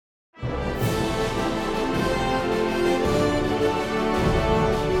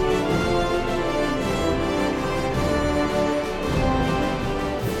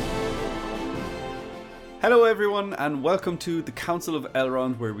Hello everyone and welcome to the Council of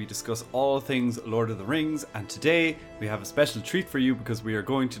Elrond, where we discuss all things Lord of the Rings, and today we have a special treat for you because we are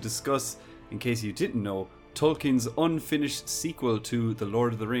going to discuss, in case you didn't know, Tolkien's unfinished sequel to The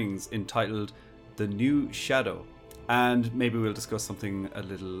Lord of the Rings entitled The New Shadow. And maybe we'll discuss something a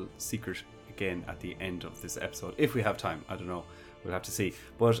little secret again at the end of this episode, if we have time. I don't know. We'll have to see.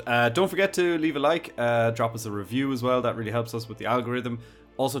 But don't forget to leave a like, drop us a review as well. That really helps us with the algorithm.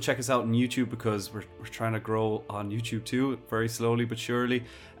 Also check us out on YouTube because we're trying to grow on YouTube too, very slowly but surely.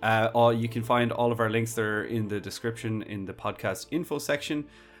 You can find all of our links there in the description in the podcast info section.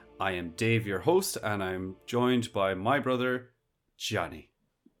 I am Dave, your host, and I'm joined by my brother, Johnny.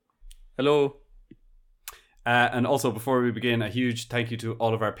 Hello. And also, before we begin, a huge thank you to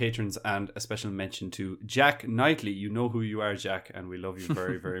all of our patrons and a special mention to Jack Knightley. You know who you are, Jack, and we love you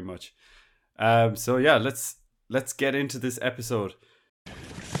very, very much. So yeah, let's get into this episode.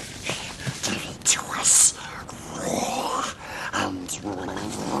 Give it to us raw and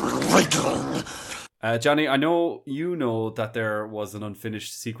wriggling. Johnny, I know you know that there was an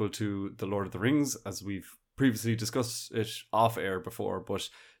unfinished sequel to The Lord of the Rings, as we've previously discussed it off air before, but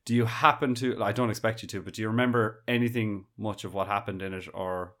do you happen to, I don't expect you to, but do you remember anything much of what happened in it,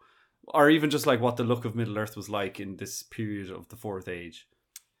 or even just like what the look of Middle-earth was like in this period of the Fourth Age?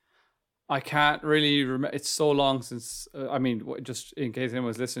 I can't really remember. It's so long since, just in case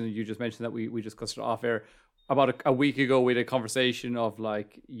anyone's listening, you just mentioned that we discussed it off air. About a week ago, we had a conversation of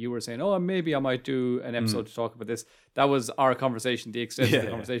like, you were saying, oh, maybe I might do an episode to talk about this. That was our conversation. The extent of the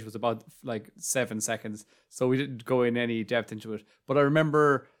conversation was about like 7 seconds. So we didn't go in any depth into it. But I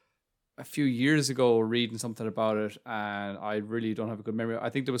remember a few years ago reading something about it, and I really don't have a good memory. I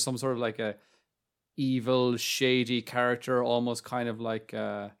think there was some sort of like a evil, shady character, almost kind of like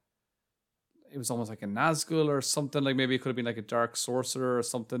it was almost like a Nazgul or something. Like maybe it could have been like a dark sorcerer or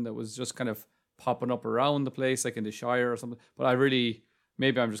something that was just kind of popping up around the place, like in the Shire or something. But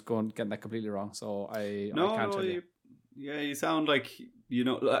maybe I'm just getting that completely wrong. So I can't tell you. You sound like,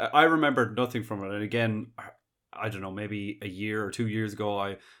 I remembered nothing from it. And again, I don't know, maybe a year or 2 years ago,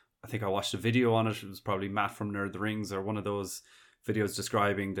 I think I watched a video on it. It was probably Matt from Nerd the Rings or one of those videos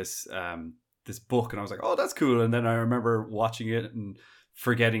describing this book. And I was like, oh, that's cool. And then I remember watching it and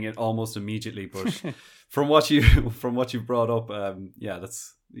forgetting it almost immediately. But from what you've brought up,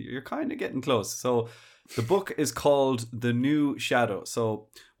 you're kind of getting close. So the book is called The New Shadow. So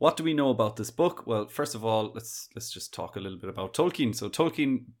what do we know about this book? Well, first of all, let's just talk a little bit about Tolkien. So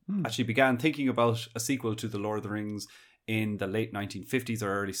Tolkien actually began thinking about a sequel to The Lord of the Rings in the late 1950s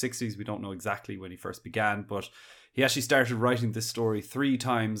or early 60s. We don't know exactly when he first began, but he actually started writing this story 3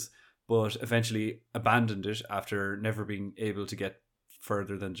 times, but eventually abandoned it after never being able to get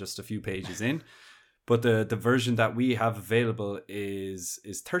further than just a few pages in. But the version that we have available is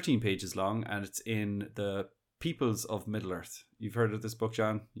 13 pages long, and it's in the Peoples of Middle-earth. You've heard of this book,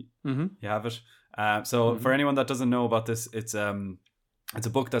 John? Mm-hmm. You have it? For anyone that doesn't know about this, it's a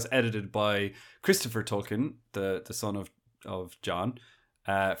book that's edited by Christopher Tolkien, the son of John,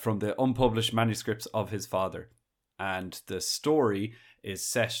 from the unpublished manuscripts of his father. And the story is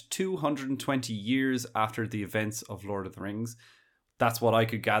set 220 years after the events of Lord of the Rings. That's what I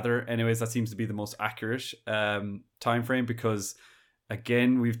could gather. Anyways, that seems to be the most accurate time frame because,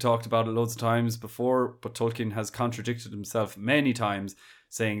 again, we've talked about it loads of times before, but Tolkien has contradicted himself many times,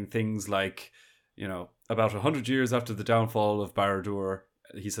 saying things like, about 100 years after the downfall of Barad-dûr.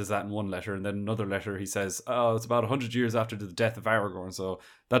 He says that in one letter, and then another letter he says, oh, it's about 100 years after the death of Aragorn. So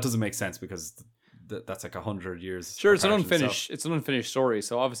that doesn't make sense because that's like 100 years. Sure, it's an unfinished story.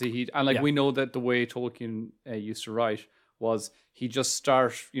 So obviously we know that the way Tolkien used to write was he'd just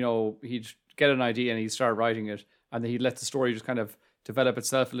start, he'd get an idea and he'd start writing it, and then he'd let the story just kind of develop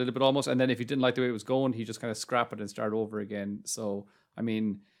itself a little bit almost. And then if he didn't like the way it was going, he'd just kind of scrap it and start over again. So,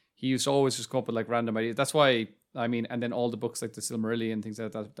 he used to always just come up with like random ideas. That's why, and then all the books like the Silmarillion, things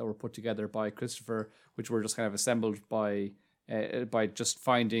like that were put together by Christopher, which were just kind of assembled by just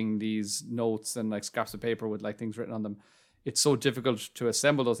finding these notes and like scraps of paper with like things written on them. It's so difficult to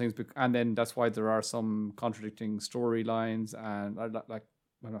assemble those things, and then that's why there are some contradicting storylines and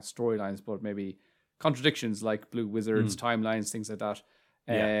not storylines, but maybe contradictions like Blue Wizards, timelines, things like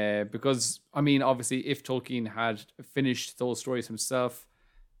that. Because obviously, if Tolkien had finished those stories himself,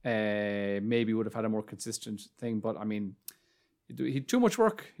 maybe would have had a more consistent thing. But he had too much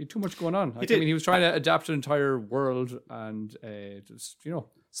work. He had too much going on. He was trying to adapt an entire world, and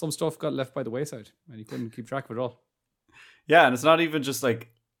some stuff got left by the wayside, and he couldn't keep track of it all. Yeah, and it's not even just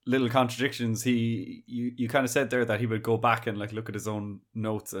like little contradictions. You kind of said there that he would go back and like look at his own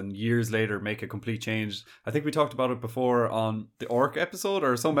notes and years later make a complete change. I think we talked about it before on the Orc episode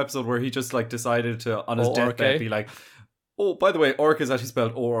or some episode where he just like decided to on his deathbed be like, oh, by the way, Orc is actually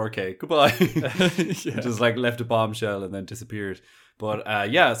spelled O-R-K. Goodbye. Just like left a bombshell and then disappeared. But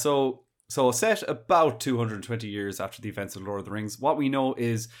so set about 220 years after the events of Lord of the Rings. What we know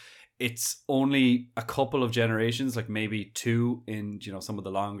is it's only a couple of generations, like maybe 2 in, some of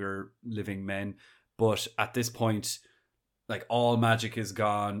the longer living men. But at this point, like all magic is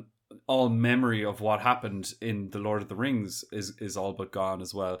gone. All memory of what happened in the Lord of the Rings is all but gone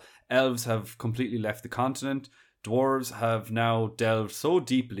as well. Elves have completely left the continent. Dwarves have now delved so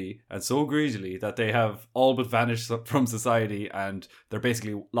deeply and so greedily that they have all but vanished from society, and they're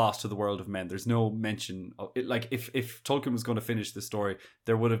basically lost to the world of men. There's no mention of it. Like if Tolkien was going to finish the story,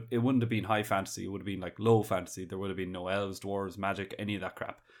 it wouldn't have been high fantasy. It would have been like low fantasy. There would have been no elves, dwarves, magic, any of that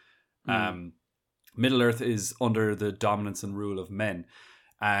crap. Middle Earth is under the dominance and rule of men.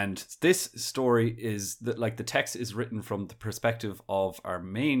 And this story is that like the text is written from the perspective of our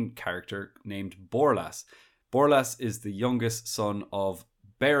main character named Borlas. Borlas is the youngest son of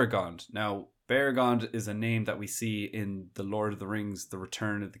Beregond. Now, Beregond is a name that we see in the Lord of the Rings, The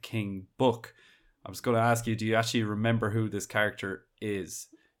Return of the King book. I was going to ask you, do you actually remember who this character is?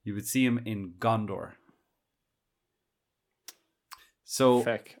 You would see him in Gondor. So,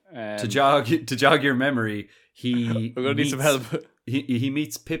 to jog your memory, we're going to need some help. He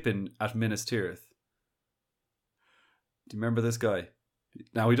meets Pippin at Minas Tirith. Do you remember this guy?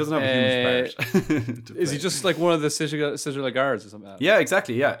 Now, he doesn't have a huge part. Is he just like one of the Citadel guards or something? Yeah,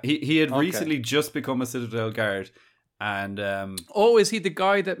 exactly. Yeah, he had recently just become a Citadel guard, and is he the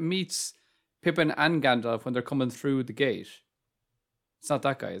guy that meets Pippin and Gandalf when they're coming through the gate? It's not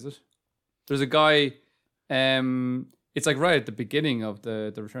that guy, is it? There's a guy. It's like right at the beginning of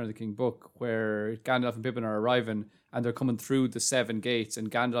the Return of the King book where Gandalf and Pippin are arriving and they're coming through the 7 gates,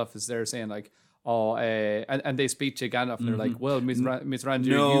 and Gandalf is there saying like, and they speak to Gandalf and they're like, well, Mithrandir,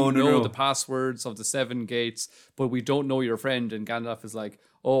 you know the passwords of the 7 gates, but we don't know your friend. And Gandalf is like,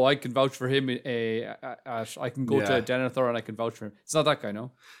 oh, I can vouch for him. I can go to Denethor and I can vouch for him. It's not that guy,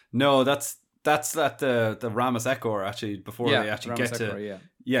 no? No, that's at the Ramas Ekor actually, before they actually get to...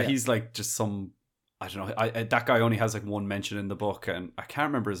 Ekor, he's like just some... I don't know. That guy only has like one mention in the book, and I can't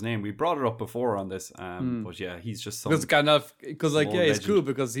remember his name. We brought it up before on this, but yeah, he's just some. Because Gandalf, it's cool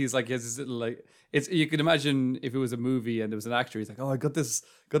because he's like he has this little like it's. You can imagine if it was a movie and there was an actor, he's like, oh, I got this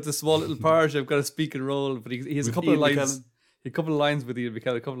small little part. I've got a speaking role, but he has a couple of lines. A couple of lines with Ian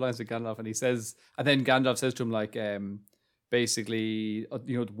McKellen, a couple of lines with Gandalf, and he says, and then Gandalf says to him like, basically,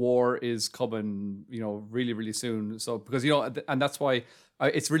 war is coming, really, really soon. So because and that's why.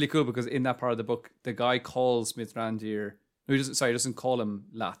 It's really cool because in that part of the book, the guy calls Mithrandir. No, he doesn't call him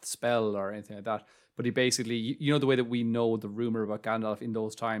Lath Spell or anything like that. But he basically, the way that we know the rumor about Gandalf in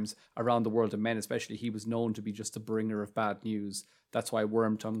those times around the world of men, especially, he was known to be just the bringer of bad news. That's why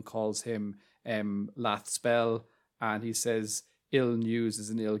Wormtongue calls him Lath Spell, and he says ill news is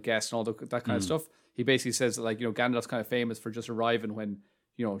an ill guest and all that kind of stuff. He basically says that, like, Gandalf's kind of famous for just arriving when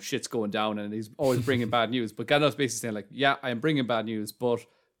shit's going down and he's always bringing bad news. But Gandalf's basically saying like, yeah, I am bringing bad news, but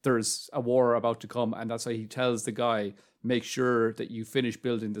there's a war about to come. And that's why he tells the guy, make sure that you finish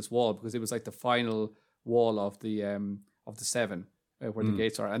building this wall, because it was like the final wall of the 7 where the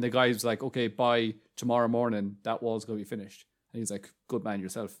gates are. And the guy's like, okay, by tomorrow morning, that wall's going to be finished. And he's like, good man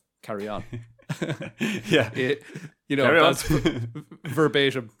yourself, carry on. Yeah. That's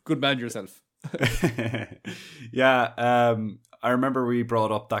verbatim, good man yourself. Yeah. I remember we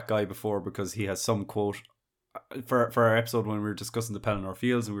brought up that guy before because he has some quote for our episode when we were discussing the Pelennor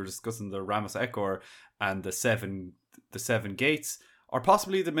Fields and we were discussing the Ramas Ekor and the seven gates, or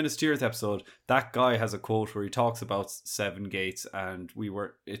possibly the Minas Tirith episode. That guy has a quote where he talks about 7 gates, and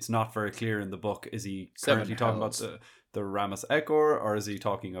it's not very clear in the book. Is he currently talking about the Ramas Ekor, or is he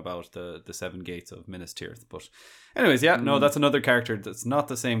talking about the 7 gates of Minas Tirith? But anyways, that's another character that's not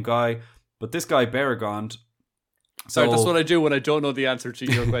the same guy, but this guy Beregond. Sorry, that's what I do when I don't know the answer to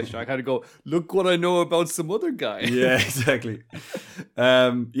your question. I kind of go, look what I know about some other guy. Yeah, exactly.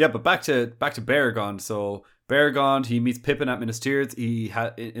 But back to Beregond. So Beregond, he meets Pippin at Minas Tirith.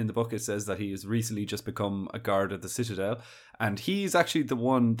 In the book it says that he has recently just become a guard at the Citadel, and he's actually the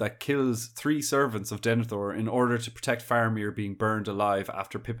one that kills 3 servants of Denethor in order to protect Faramir being burned alive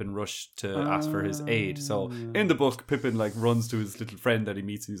after Pippin rushed to ask for his aid. So in the book, Pippin like runs to his little friend that he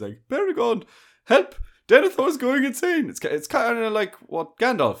meets, and he's like, Beregond, help! Denethor's going insane. It's kind of like what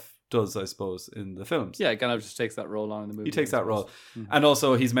Gandalf does, I suppose, in the films. Yeah, Gandalf just takes that role on in the movie. He takes that role. Mm-hmm. And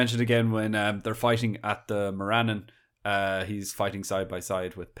also he's mentioned again when they're fighting at the Morannon, He's fighting side by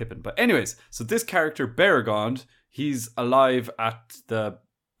side with Pippin. But anyways, so this character Beregond, he's alive at the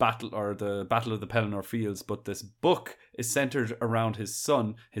Battle of the Pelennor Fields, but this book is centered around his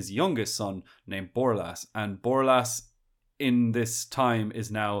son, his youngest son, named Borlas. And Borlas in this time is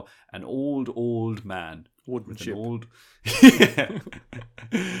now an old man. With an old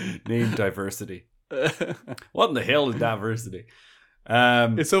name diversity. What in the hell is diversity?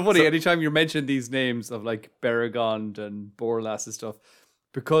 It's so funny, anytime you mention these names of like Beregond and Borlas and stuff,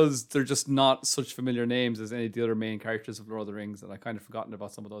 because they're just not such familiar names as any of the other main characters of Lord of the Rings, and I've kind of forgotten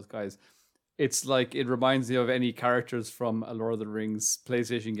about some of those guys. It's like it reminds me of any characters from a Lord of the Rings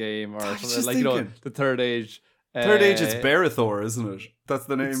PlayStation game or something like thinking. The Third Age. Third Age, it's Berethor, isn't it? That's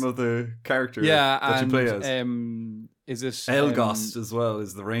the name of the character that you play as. Is it Elgost as well?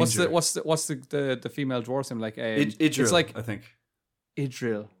 Is the ranger? What's the female dwarf's name? Like Idril, it's like I think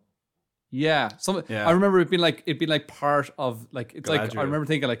Idril. Yeah, I remember it'd been like part of like it's Galadriel. Like I remember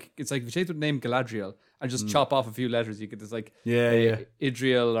thinking like it's like if you take the name Galadriel and just chop off a few letters, you get this like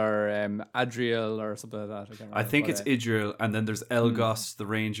Idril or Adriel or something like that. I think it's Idril, and then there's Elgost the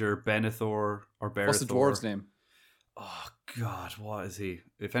ranger, Benethor or Berethor. What's the dwarf's name? Oh God, what is he?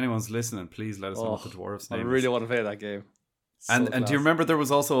 If anyone's listening, please let us know what the dwarf's name is. I really want to play that game. And do you remember there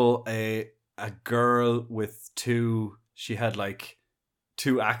was also a girl with two? She had like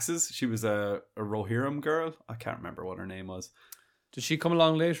 2 axes. She was a Rohirrim girl. I can't remember what her name was. Did she come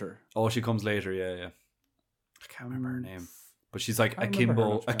along later? Oh, she comes later. Yeah. I can't remember her name, but she's like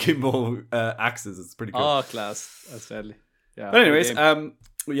akimbo axes. It's pretty cool. Oh, class! That's deadly. Yeah. But anyways,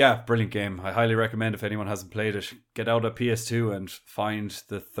 brilliant game. I highly recommend if anyone hasn't played it, get out a PS2 and find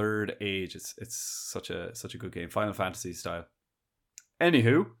the Third Age. It's such a good game, Final Fantasy style.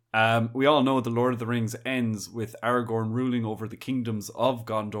 Anywho, we all know the Lord of the Rings ends with Aragorn ruling over the kingdoms of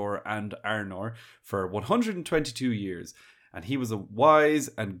Gondor and Arnor for 122 years. And he was a wise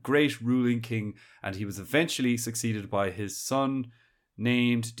and great ruling king, and he was eventually succeeded by his son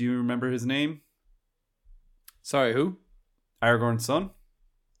named, do you remember his name? Sorry, who? Aragorn's son.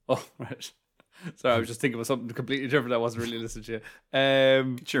 Oh, right. Sorry, I was just thinking of something completely different. I wasn't really listening to you.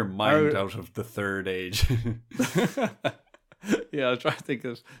 Get your mind out of the Third Age. Yeah, I'll try to think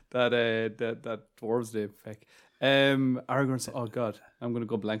of that dwarves name. Aragorn's. Oh God, I'm gonna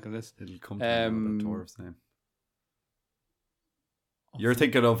go blank on this. It'll come to that dwarf's name. You're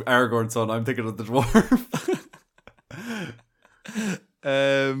thinking of Aragorn's son. I'm thinking of the dwarf.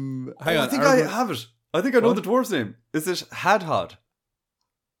 Hang on. I think I have it. I think I know the dwarf's name. Is it Hadhod?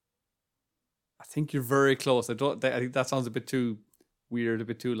 I think you're very close. I think that sounds a bit too weird. A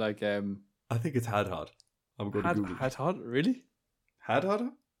bit too like. I think it's Hadhod. I'm going to Google it. Hadhod? Really?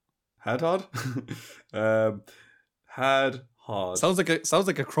 Hadhod? Hadhod? Hadhod. Sounds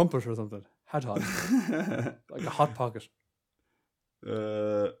like a crumpet or something. Hadhod. Like a hot pocket.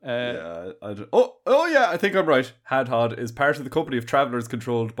 Yeah, I don't. Oh yeah, I think I'm right. Hadhod is part of the company of travelers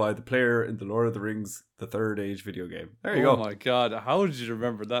controlled by the player in the Lord of the Rings, the Third Age video game. There you go. Oh my God, how did you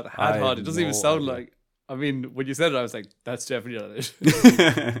remember that? Hadhod. It doesn't even sound like. I mean, when you said it, I was like, "That's definitely not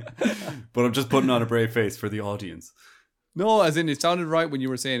it." But I'm just putting on a brave face for the audience. No, as in it sounded right when you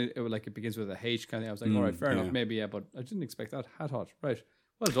were saying it begins with a H kind of thing. I was like, all right, fair enough, maybe, yeah, but I didn't expect that. Hadhod, right?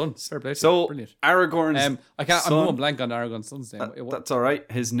 Well done, fair play. So brilliant. Aragorn's son, I'm going blank on Aragorn's son's name. That's all right.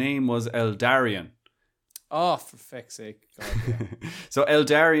 His name was Eldarion. Oh, for feck's sake! God, yeah. So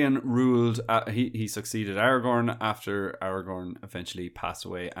Eldarion ruled. He succeeded Aragorn after Aragorn eventually passed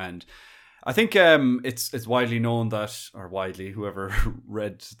away, and I think it's widely known that, or widely, whoever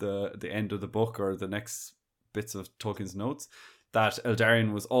read the end of the book or the next bits of Tolkien's notes, that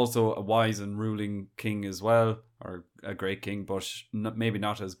Eldarion was also a wise and ruling king as well, or a great king, but maybe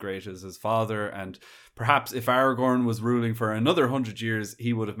not as great as his father. And perhaps if Aragorn was ruling for another 100 years,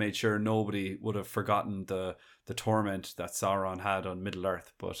 he would have made sure nobody would have forgotten the torment that Sauron had on Middle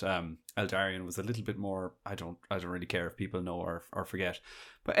Earth. But Eldarion was a little bit more. I don't really care if people know or forget.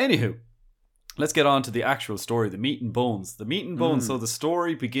 But anywho, let's get on to the actual story, the meat and bones. The meat and bones. So the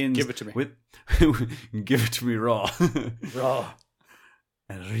story begins. Give it to me. With give it to me raw. Raw.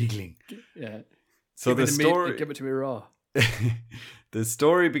 And wriggling. Yeah. So the story. Give it to me raw. The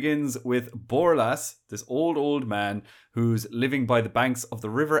story begins with Borlas, this old man who's living by the banks of the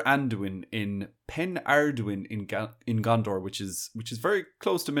River Anduin in Pen Arduin in Gondor, which is very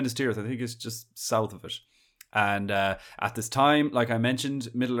close to Minas Tirith. I think it's just south of it. And at this time, like I mentioned,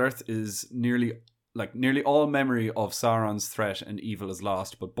 Middle Earth is nearly all memory of Sauron's threat and evil is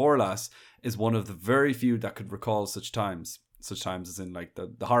lost. But Borlas is one of the very few that could recall such times as in like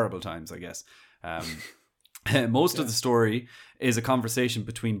the horrible times, I guess. Most of the story is a conversation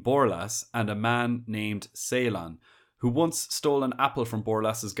between Borlas and a man named Celan, who once stole an apple from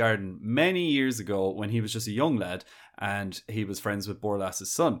Borlas's garden many years ago when he was just a young lad and he was friends with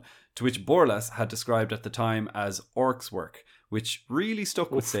Borlas's son, to which Borlas had described at the time as orc's work, which really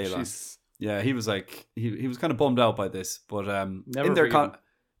stuck with Ceylon. Yeah, he was like, he was kind of bummed out by this, but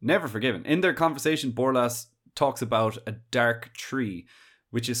never forgiven. In their conversation, Borlas talks about a dark tree,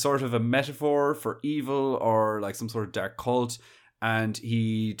 which is sort of a metaphor for evil or like some sort of dark cult. And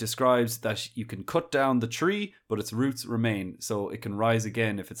he describes that you can cut down the tree, but its roots remain, so it can rise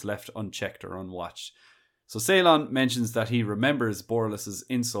again if it's left unchecked or unwatched. So Ceylon mentions that he remembers Borlas's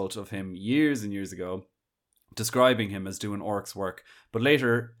insult of him years and years ago, describing him as doing orcs work. But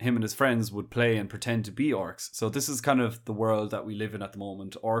later, him and his friends would play and pretend to be orcs. So this is kind of the world that we live in at the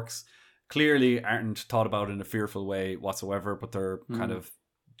moment. Orcs clearly aren't thought about in a fearful way whatsoever, but they're kind of,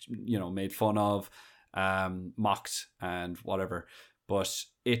 made fun of, mocked and whatever. But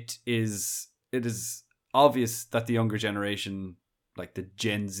it is obvious that the younger generation, like the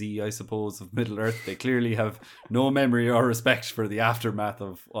Gen Z, I suppose, of Middle Earth, they clearly have no memory or respect for the aftermath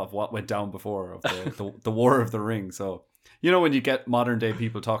of what went down before, of the War of the Ring. So, when you get modern day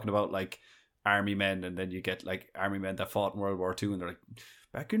people talking about like army men, and then you get like army men that fought in World War II, and they're like,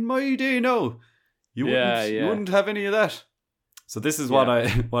 back in my day, no, you wouldn't have any of that. So this is what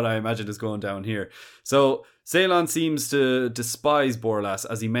I imagine is going down here. So Ceylon seems to despise Borlas,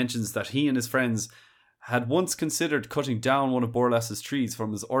 as he mentions that he and his friends had once considered cutting down one of Borlas's trees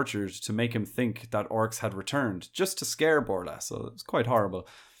from his orchard to make him think that orcs had returned, just to scare Borlas. So it's quite horrible.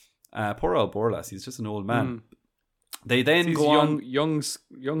 Poor old Borlas, he's just an old man. They then go on...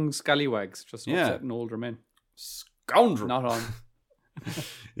 Young scallywags, just upsetting older men. Scoundrel. Not on.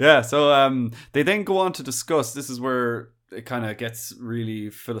 Yeah, so they then go on to discuss, this is where it kind of gets really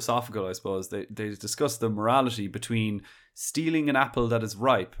philosophical, I suppose. They discuss the morality between stealing an apple that is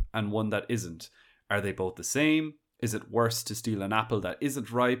ripe and one that isn't. Are they both the same? Is it worse to steal an apple that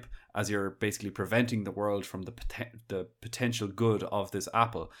isn't ripe, as you're basically preventing the world from the potential good of this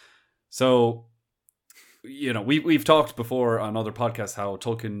apple? So, we've talked before on other podcasts how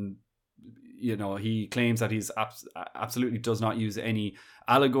Tolkien, he claims that he's absolutely does not use any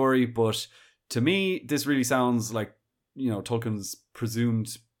allegory, but to me, this really sounds like, Tolkien's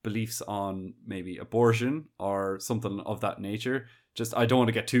presumed beliefs on maybe abortion or something of that nature. Just, I don't want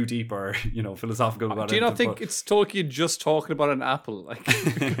to get too deep or, philosophical about it. Do you not think it's Tolkien just talking about an apple? Like,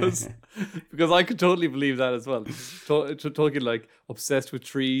 because I could totally believe that as well. Tolkien, like, obsessed with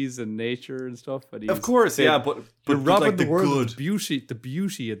trees and nature and stuff. And of course, yeah, but you're robbing like the world good. of the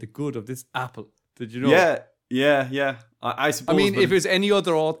beauty and the good of this apple. Did you know? Yeah. I suppose. I mean, if it was any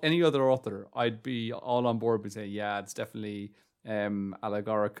other author, I'd be all on board with saying, yeah, it's definitely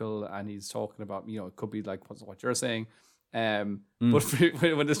allegorical, and he's talking about, it could be like what you're saying. But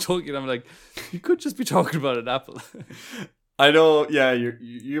when it's Tolkien, I'm like, you could just be talking about an apple. I know, yeah,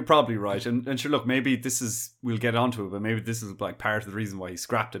 you're probably right, and sure, look, maybe we'll get onto it, but maybe this is like part of the reason why he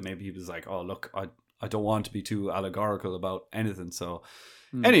scrapped it. Maybe he was like, oh look, I don't want to be too allegorical about anything. So,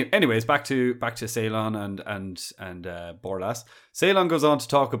 anyways, back to Ceylon and Borlas. Ceylon goes on to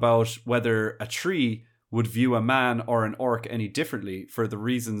talk about whether a tree would view a man or an orc any differently for the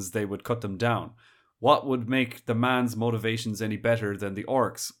reasons they would cut them down. What would make the man's motivations any better than the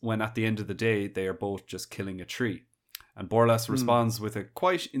orcs when at the end of the day they are both just killing a tree? And Borlas responds with a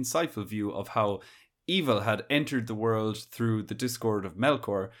quite insightful view of how evil had entered the world through the discord of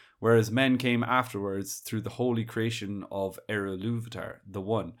Melkor, whereas men came afterwards through the holy creation of Erulúvatar, the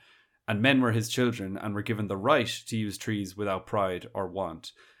One. And men were his children and were given the right to use trees without pride or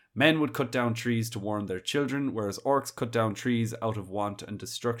want. Men would cut down trees to warm their children, whereas orcs cut down trees out of want and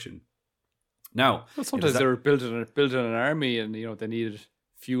destruction. Now, sometimes they were building an army, and they needed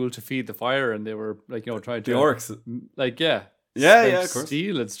fuel to feed the fire, and they were like trying to the orcs, like of course,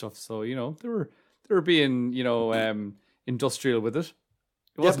 steel and stuff. So they were being industrial with it.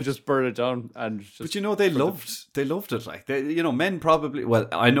 It wasn't just burn it down and just. But they loved it. Like men probably. Well,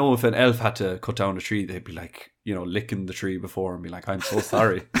 I know if an elf had to cut down a tree, they'd be like licking the tree before and be like, "I'm so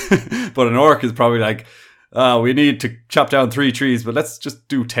sorry." But an orc is probably like, "We need to chop down 3 trees, but let's just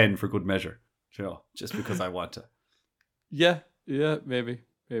do 10 for good measure." Just because I want to. Yeah, maybe.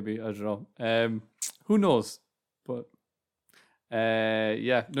 I don't know. Who knows? But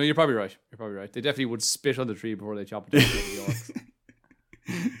no, you're probably right. They definitely would spit on the tree before they chop it down. The orcs.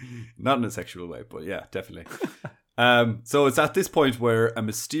 Not in a sexual way, but yeah, definitely. So it's at this point where a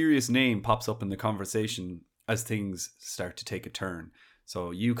mysterious name pops up in the conversation as things start to take a turn.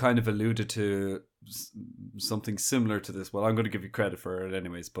 So you kind of alluded to something similar to this. Well, I'm going to give you credit for it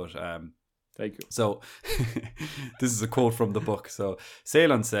anyways, but thank you. So this is a quote from the book. So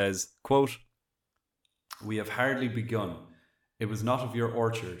Ceylon says, quote, We have hardly begun. It was not of your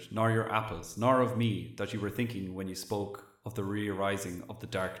orchard, nor your apples, nor of me that you were thinking when you spoke of the re-arising of the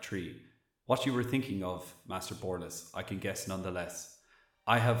dark tree. What you were thinking of, Master Borlas, I can guess none the less.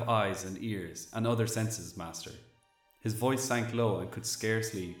 I have eyes and ears, and other senses, Master. His voice sank low and could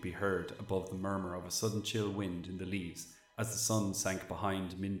scarcely be heard above the murmur of a sudden chill wind in the leaves as the sun sank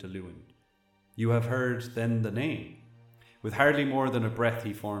behind Mindalluin. You have heard, then, the name? With hardly more than a breath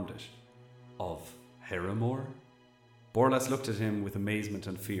he formed it. Of Harrimore? Borlas looked at him with amazement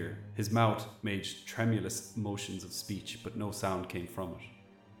and fear. His mouth made tremulous motions of speech, but no sound came from it.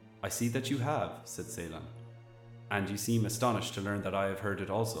 I see that you have, said Ceylan, and you seem astonished to learn that I have heard it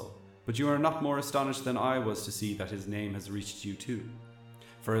also. But you are not more astonished than I was to see that his name has reached you too.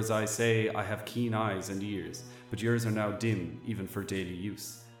 For as I say, I have keen eyes and ears, but yours are now dim even for daily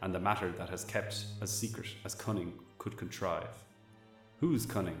use, and the matter that has kept as secret as cunning could contrive. Whose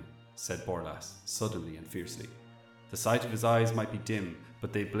cunning? Said Borlas, suddenly and fiercely. The sight of his eyes might be dim,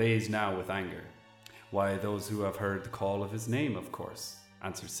 but they blaze now with anger. Why, those who have heard the call of his name, of course,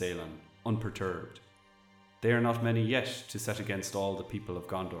 answered Ceylan, unperturbed. They are not many yet to set against all the people of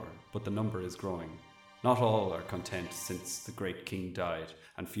Gondor, but the number is growing. Not all are content since the great king died,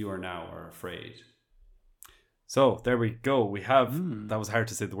 and fewer now are afraid. So, there we go. We have, that was hard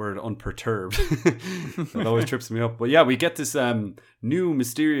to say the word unperturbed. That always trips me up. But yeah, we get this new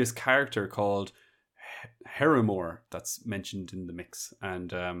mysterious character called Harrimore that's mentioned in the mix.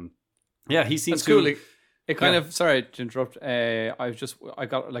 And yeah, he seems that's cool. It kind of, sorry to interrupt, I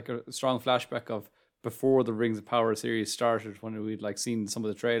got like a strong flashback of before the Rings of Power series started, when we'd like seen some of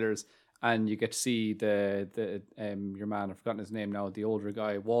the trailers, and you get to see the your man, I've forgotten his name now, the older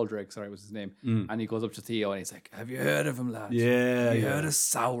guy, Waldreg, sorry, was his name, and he goes up to Theo and he's like, have you heard of him, lad? Yeah, have you heard of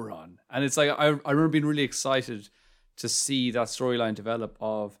Sauron? And it's like, I remember being really excited to see that storyline develop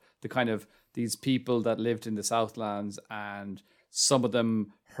of the kind of these people that lived in the Southlands, and some of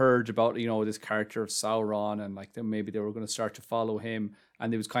them heard about, you know, this character of Sauron, and like maybe they were going to start to follow him,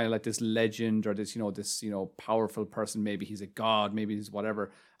 and there was kind of like this legend or this powerful person. Maybe he's a god, maybe he's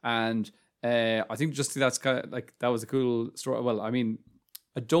whatever. And I think that's kind of like, that was a cool story. Well, I mean,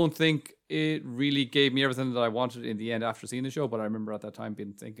 I don't think it really gave me everything that I wanted in the end after seeing the show, but I remember at that time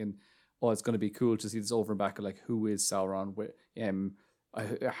being thinking, oh, it's going to be cool to see this over and back of like, who is Sauron?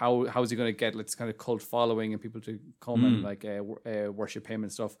 How is he going to get like this kind of cult following and people to come and like worship him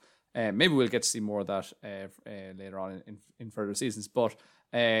and stuff? Maybe we'll get to see more of that later on in further seasons. But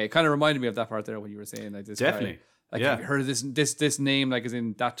it kind of reminded me of that part there when you were saying like this. Definitely. Guy, like, have you heard of this name? Like, as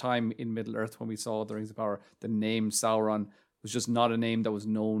in that time in Middle Earth when we saw the Rings of Power, the name Sauron was just not a name that was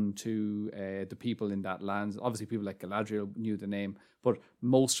known to the people in that land. Obviously, people like Galadriel knew the name, but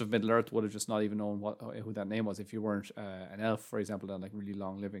most of Middle Earth would have just not even known who that name was if you weren't an elf, for example, and like really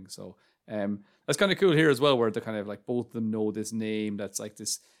long living. So that's kind of cool here as well, where they kind of like both of them know this name that's like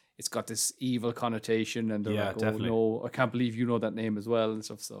this. It's got this evil connotation, and they're like, "Oh no, I can't believe you know that name as well," and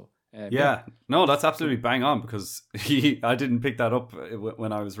stuff. So. No, that's absolutely bang on, because I didn't pick that up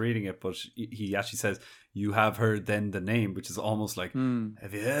when I was reading it, but he actually says, you have heard then the name, which is almost like,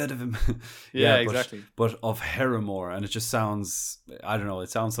 have you heard of him? Exactly. But of Harrimore, and it just sounds, I don't know, it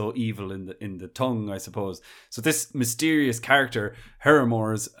sounds so evil in the tongue, I suppose. So this mysterious character,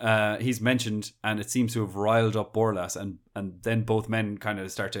 Harrimore's, he's mentioned, and it seems to have riled up Borlas, and then both men kind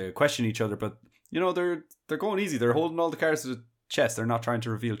of start to question each other, but you know, they're going easy. They're holding all the cards to the chest. They're not trying to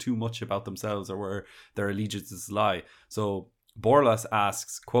reveal too much about themselves or where their allegiances lie. So Borlas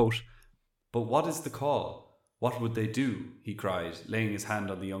asks, quote, "But what is the call? What would they do?" he cried, laying his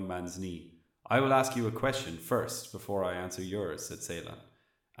hand on the young man's knee. "I will ask you a question first before I answer yours," said Ceylan.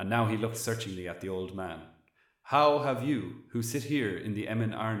 And now he looked searchingly at the old man. "How have you, who sit here in the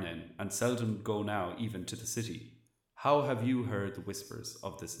Emin Arnen and seldom go now even to the city, how have you heard the whispers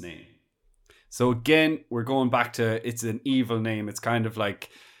of this name?" So again, we're going back to, it's an evil name. It's kind of like,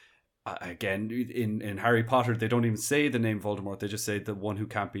 again, in Harry Potter, they don't even say the name Voldemort. They just say the one who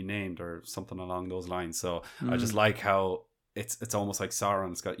can't be named or something along those lines. So I just like how it's almost like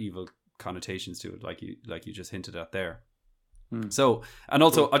Sauron. It's got evil connotations to it, like you just hinted at there. So, and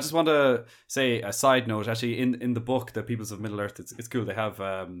also, I just want to say a side note, actually, in the book, The Peoples of Middle Earth, it's cool. They have...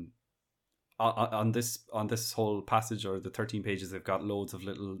 on this whole passage, or the 13 pages, they've got loads of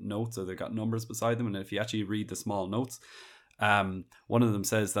little notes, or they've got numbers beside them, and if you actually read the small notes, one of them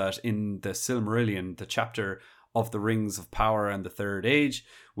says that in the Silmarillion, the chapter of the Rings of Power and the Third Age,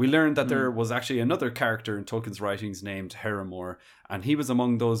 we learned that there was actually another character in Tolkien's writings named Harrimore, and he was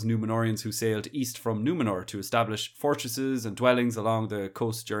among those Númenóreans who sailed east from Númenor to establish fortresses and dwellings along the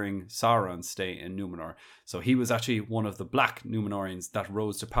coast during Sauron's stay in Númenor. So he was actually one of the black Númenóreans that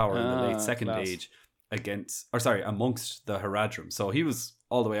rose to power in the late Second Age, amongst the Haradrim. So he was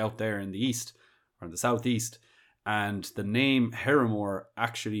all the way out there in the east, or in the southeast, and the name Herimor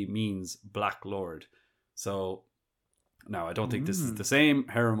actually means Black Lord. So now I don't think this is the same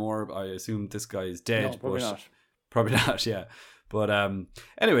Herimor. I assume this guy is dead. No, probably not. Probably not, yeah. But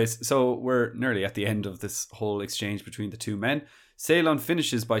anyways, so we're nearly at the end of this whole exchange between the two men. Ceylon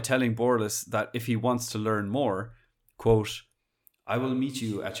finishes by telling Borlus that if he wants to learn more, quote, I will meet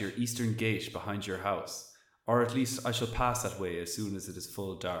you at your eastern gate behind your house, or at least I shall pass that way as soon as it is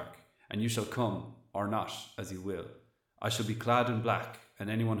full dark, and you shall come, or not, as you will. I shall be clad in black, and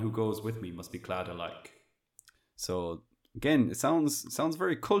anyone who goes with me must be clad alike. So, again, it sounds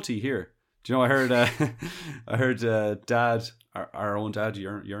very culty here. Do you know, I heard Dad, our own dad,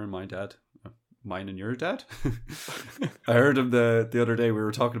 your and my dad, mine and your dad. I heard him the other day. We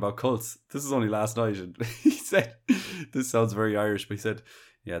were talking about cults. This is only last night, and he said, "This sounds very Irish," but he said,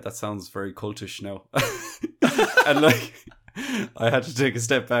 "Yeah, that sounds very cultish now." And like, I had to take a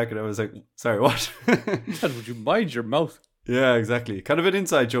step back, and I was like, "Sorry, what?" Dad, would you mind your mouth? Yeah, exactly. Kind of an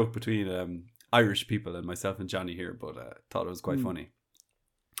inside joke between Irish people and myself and Johnny here, but thought it was quite funny.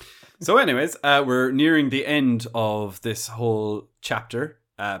 So anyways, we're nearing the end of this whole chapter,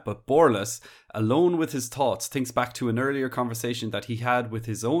 but Borlus, alone with his thoughts, thinks back to an earlier conversation that he had with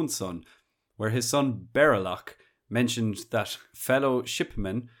his own son, where his son Berilach mentioned that fellow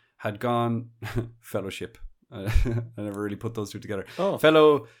shipmen had gone... fellowship. I never really put those two together. Oh.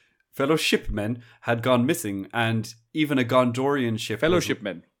 Fellow shipmen had gone missing, and even a Gondorian ship...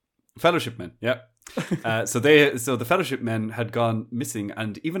 Fellowshipmen, yeah. So the Fellowship men had gone missing,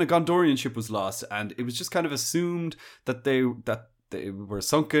 and even a Gondorian ship was lost, and it was just kind of assumed that they were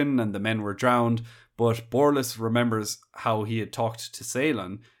sunken and the men were drowned. But Borlus remembers how he had talked to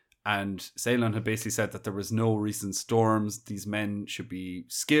Ceylon, and Ceylon had basically said that there was no recent storms. These men should be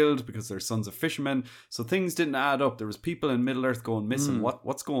skilled because they're sons of fishermen. So things didn't add up. There was people in Middle Earth going missing.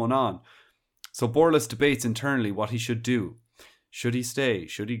 What's going on? So Borlus debates internally what he should do. Should he stay?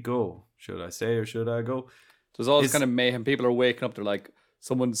 Should he go? Should I stay or should I go? There's all this kind of mayhem. People are waking up. They're like,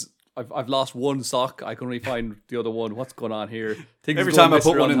 I've lost one sock. I can only find the other one. What's going on here? Every time I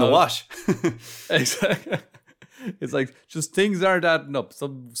put one in the wash. Exactly. It's like, just things aren't adding up.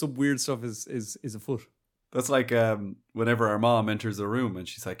 Some weird stuff is afoot. That's like whenever our mom enters a room and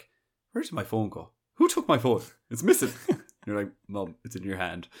she's like, where did my phone go? Who took my phone? It's missing. You're like, Mom, it's in your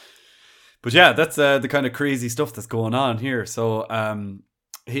hand. But yeah, that's the kind of crazy stuff that's going on here. So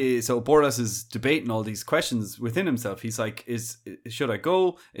Borlus is debating all these questions within himself. He's like, should I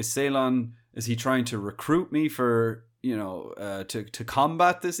go? Is he trying to recruit me for, to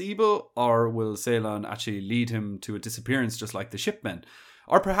combat this evil? Or will Ceylon actually lead him to a disappearance just like the shipmen?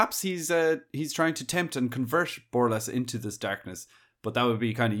 Or perhaps he's trying to tempt and convert Borlus into this darkness. But that would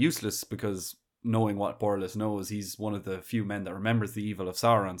be kind of useless because knowing what Borlus knows, he's one of the few men that remembers the evil of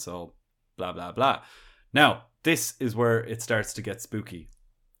Sauron. So blah, blah, blah. Now, this is where it starts to get spooky.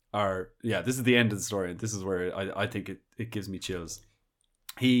 This is the end of the story. This is where I think it gives me chills.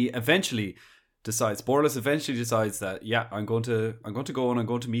 Borlus eventually decides that, I'm going to go and I'm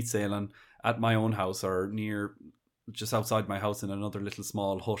going to meet Ceylon at my own house or near, just outside my house in another little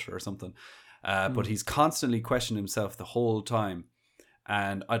small hut or something. But he's constantly questioning himself the whole time.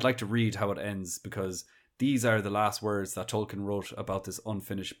 And I'd like to read how it ends because these are the last words that Tolkien wrote about this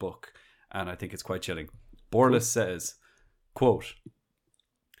unfinished book. And I think it's quite chilling. Borlus says, quote,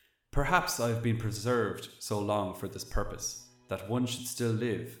 perhaps I have been preserved so long for this purpose, that one should still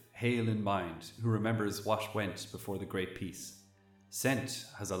live, hale in mind, who remembers what went before the great peace. Scent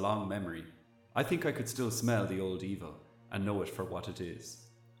has a long memory. I think I could still smell the old evil, and know it for what it is.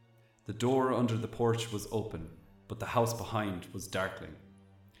 The door under the porch was open, but the house behind was darkling.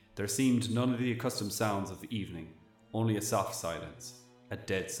 There seemed none of the accustomed sounds of the evening, only a soft silence, a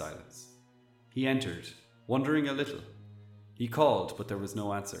dead silence. He entered, wondering a little. He called, but there was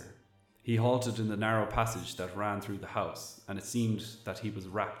no answer. He halted in the narrow passage that ran through the house, and it seemed that he was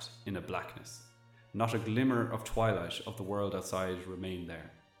wrapped in a blackness. Not a glimmer of twilight of the world outside remained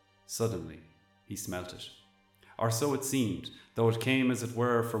there. Suddenly, he smelt it. Or so it seemed, though it came as it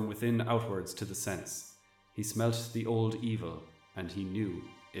were from within outwards to the sense. He smelt the old evil, and he knew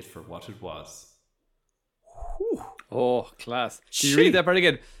it for what it was. Whew. Oh, class. Can you read that part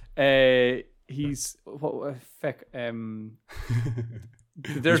again? He's feck.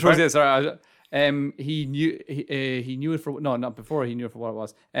 There's towards this. Sorry, he knew it for not before. He knew it for what it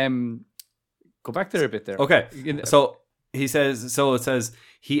was. Go back there a bit. There. Okay. So he says. So it says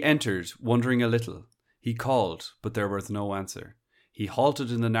he entered, wondering a little. He called, but there was no answer. He halted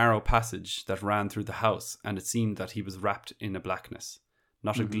in the narrow passage that ran through the house, and it seemed that he was wrapped in a blackness.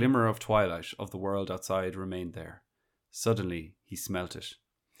 Not a glimmer of twilight of the world outside remained there. Suddenly he smelt it.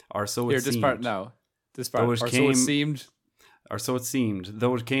 Or so it seemed. This part now. This part. Though Or so it seemed. Or so it seemed,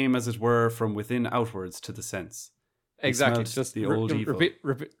 though it came as it were from within outwards to the sense. He Exactly. smelt Just the old evil.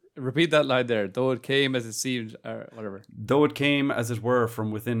 repeat that line there. Though it came as it seemed, or whatever. Though it came as it were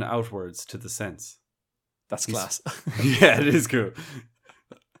from within outwards to the sense. That's class. Yeah, it is cool.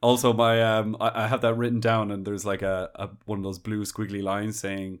 Also, I have that written down, and there's like a one of those blue squiggly lines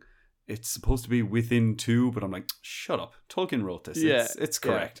saying it's supposed to be within two, but I'm like, shut up. Tolkien wrote this. Yeah, It's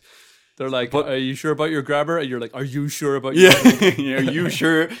correct. They're like, But- are you sure about your grabber? And you're like, are you sure about your Yeah, are you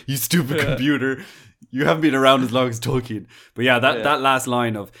sure, you stupid computer? You haven't been around as long as Tolkien. But yeah, that last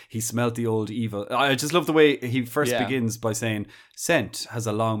line of he smelt the old evil. I just love the way he first begins by saying, scent has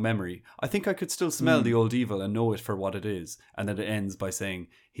a long memory. I think I could still smell the old evil and know it for what it is. And then it ends by saying,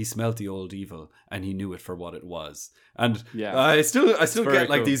 he smelt the old evil and he knew it for what it was. And I still get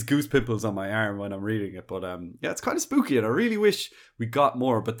like cool. these goose pimples on my arm when I'm reading it. But yeah, it's kind of spooky, and I really wish we got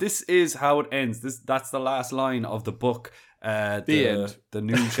more. But this is how it ends. That's the last line of the book. The end. The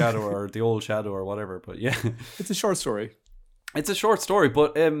new shadow or the old shadow or whatever. But yeah, It's a short story. it's a short story.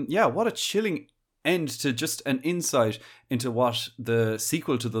 But yeah, what a chilling end to just an insight into what the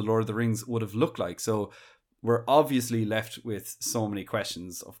sequel to the Lord of the Rings would have looked like. So we're obviously left with so many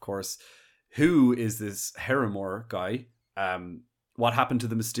questions. Of course, who is this Herimor guy? What happened to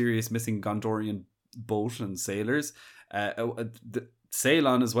the mysterious missing Gondorian boat and sailors?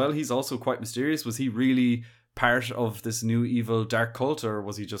 Ceylon as well. He's also quite mysterious. Was he really part of this new evil dark cult, or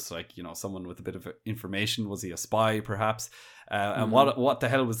was he just like, you know, someone with a bit of information? Was he a spy perhaps? And what the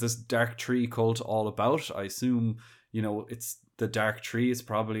hell was this dark tree cult all about? I assume, you know, it's the dark tree is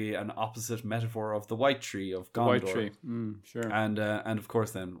probably an opposite metaphor of the white tree of Gondor. White tree. Sure. And of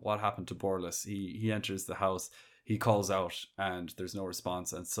course then what happened to Borlus? He enters the house, he calls out, and there's no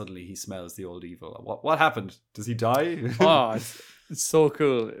response, and suddenly he smells the old evil. What happened? Does he die? Oh, it's so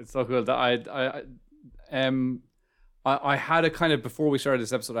cool. It's so cool that I had a kind of, before we started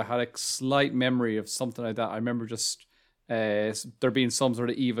this episode, I had a slight memory of something like that. I remember just there being some sort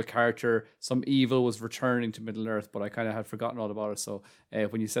of evil character, some evil was returning to Middle Earth, but I kind of had forgotten all about it. So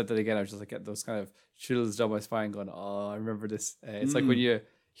when you said that again, I was just like getting those kind of chills down my spine, going, "Oh, I remember this." It's like when you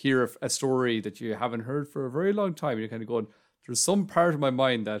hear a story that you haven't heard for a very long time, and you're kind of going, "There's some part of my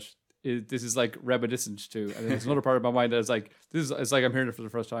mind that this is like reminiscent to," and there's another part of my mind that is like, it's like I'm hearing it for the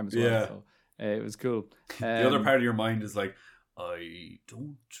first time as well. Yeah. So it was cool. The other part of your mind is like, I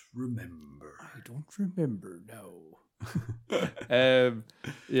don't remember. I don't remember now.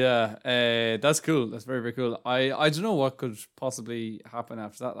 That's cool. That's very, very cool. I don't know what could possibly happen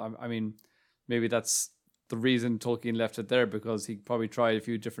after that. I mean, maybe that's the reason Tolkien left it there, because he probably tried a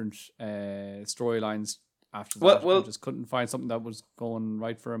few different storylines after that. Well, and just couldn't find something that was going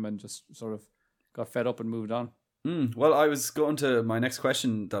right for him, and just sort of got fed up and moved on. Well, I was going to, my next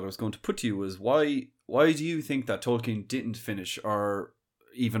question that I was going to put to you was why do you think that Tolkien didn't finish or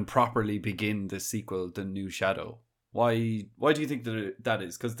even properly begin the sequel, The New Shadow? Why do you think that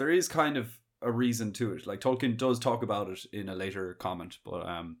is? Because there is kind of a reason to it. Like, Tolkien does talk about it in a later comment, but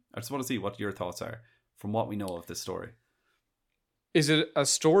I just want to see what your thoughts are from what we know of this story. Is it a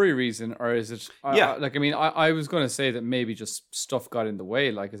story reason, or is it? I was going to say that maybe just stuff got in the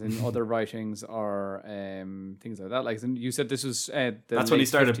way, like as in other writings or things like that. Like you said, this was that's when he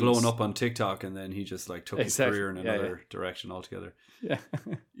started 50s. blowing up on TikTok, and then he just like took his career in another direction altogether. Yeah,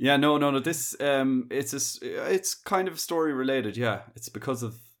 yeah, no. This it's kind of story related. Yeah, it's because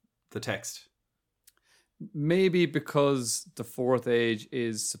of the text. Maybe because the Fourth Age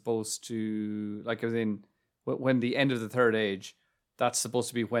is supposed to, like, as in when the end of the Third Age. That's supposed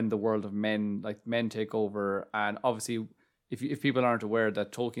to be when the world of men take over. And obviously, if people aren't aware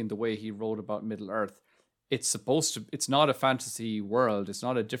that Tolkien, the way he wrote about Middle Earth, it's not a fantasy world. It's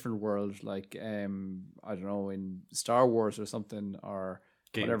not a different world like, I don't know, in Star Wars or something, or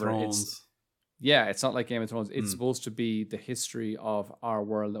Game whatever. of Thrones. It's not like Game of Thrones. It's supposed to be the history of our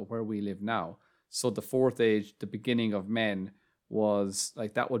world, where we live now. So the Fourth Age, the beginning of men, was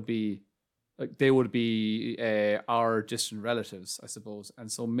like, that would be, like, they would be our distant relatives, I suppose.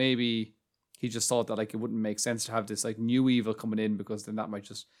 And so maybe he just thought that, like, it wouldn't make sense to have this like new evil coming in, because then that might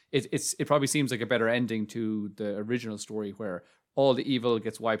just it probably seems like a better ending to the original story, where all the evil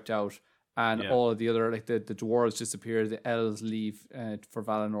gets wiped out and all of the other, like, the dwarves disappear, the elves leave for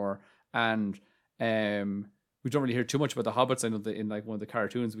Valinor, and we don't really hear too much about the hobbits. I know that in like one of the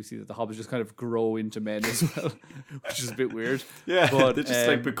cartoons we see that the hobbits just kind of grow into men as well, which is a bit weird. Yeah, but they just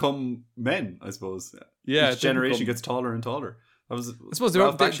like become men, I suppose. Yeah, each generation gets taller and taller. I suppose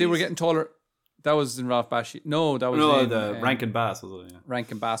they were getting taller. That was in Ralph Bakshi. No, that was in the Rankin Bass was it? Yeah.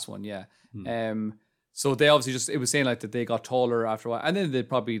 Rankin Bass one, yeah. So they obviously it was saying like that they got taller after a while, and then they'd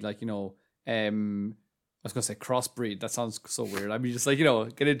probably like I was gonna say crossbreed. That sounds so weird. I mean, just like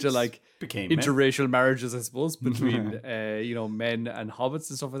get into like interracial marriages, I suppose, between men and hobbits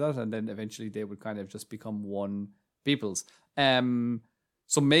and stuff like that, and then eventually they would kind of just become one peoples.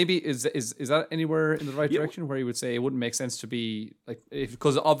 So maybe is that anywhere in the right direction where you would say it wouldn't make sense to be like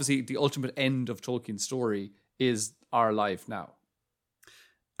because obviously the ultimate end of Tolkien's story is our life now.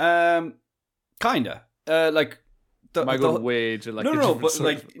 Kinda. Like. Am I going way to like no, but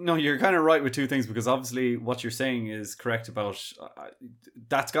like no, you're kind of right with two things because obviously what you're saying is correct about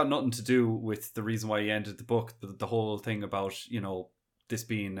that's got nothing to do with the reason why you ended the book. The whole thing about this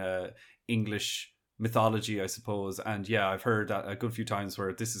being English mythology, I suppose, and yeah, I've heard that a good few times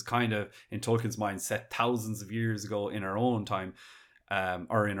where this is kind of in Tolkien's mind set thousands of years ago in our own time.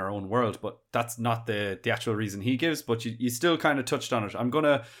 Or in our own world, but that's not the actual reason he gives, but you still kind of touched on it. I'm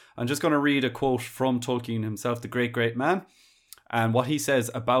just gonna read a quote from Tolkien himself, the great man, and what he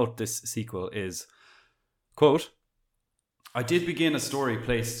says about this sequel is, quote, "I did begin a story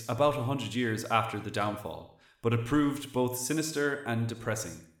placed about 100 years after the downfall, but it proved both sinister and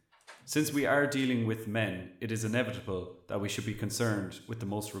depressing. Since we are dealing with men, it is inevitable that we should be concerned with the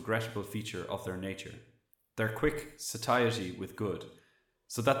most regrettable feature of their nature, their quick satiety with good,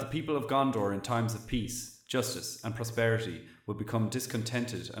 so that the people of Gondor in times of peace, justice, and prosperity would become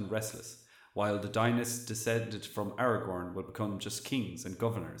discontented and restless, while the dynasties descended from Aragorn would become just kings and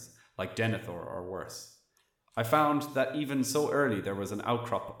governors, like Denethor or worse. I found that even so early there was an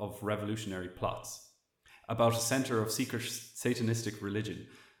outcrop of revolutionary plots, about a centre of secret satanistic religion,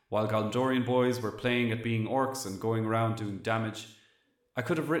 while Gondorian boys were playing at being orcs and going around doing damage. I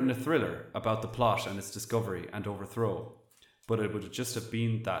could have written a thriller about the plot and its discovery and overthrow, but it would just have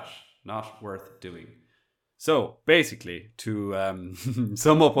been that, not worth doing." So basically, to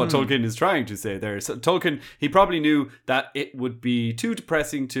sum up what Tolkien is trying to say there, so Tolkien, he probably knew that it would be too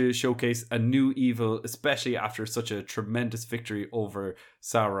depressing to showcase a new evil, especially after such a tremendous victory over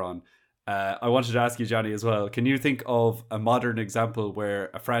Sauron. I wanted to ask you, Johnny, as well. Can you think of a modern example where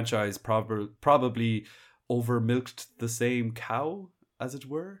a franchise probably over-milked the same cow, as it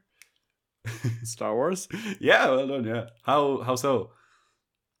were? Star Wars? Yeah, well done, yeah. How so?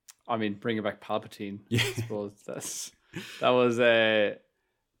 I mean, bringing back Palpatine. Yeah. I suppose that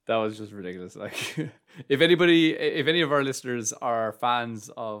was just ridiculous. Like, if any of our listeners are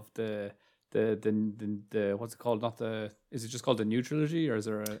fans of the what's it called? Is it just called the new trilogy, or is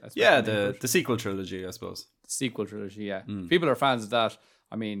there the sequel trilogy, I suppose. Sequel trilogy, yeah. People are fans of that.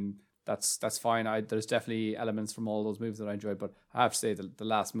 I mean, that's fine. There's definitely elements from all those movies that I enjoyed, but I have to say the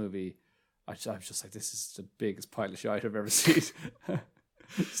last movie, I was just like, this is the biggest pile of shit I've ever seen.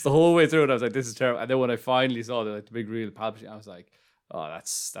 It's the whole way through it. I was like, this is terrible. And then when I finally saw the big real Palpatine, I was like, oh,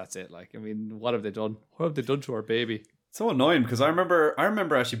 that's it. Like, I mean, what have they done? What have they done to our baby? So annoying, because I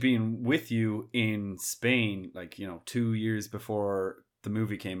remember actually being with you in Spain, like 2 years before the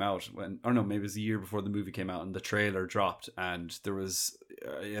movie came out, maybe it was a year before the movie came out, and the trailer dropped, and there was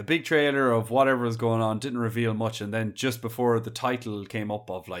a big trailer of whatever was going on, didn't reveal much, and then just before the title came up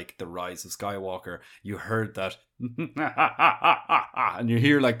of like The Rise of Skywalker, you heard that and you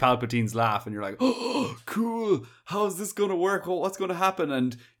hear like Palpatine's laugh, and you're like, oh, cool, how is this going to work? What's going to happen?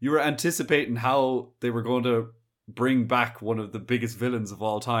 And you were anticipating how they were going to bring back one of the biggest villains of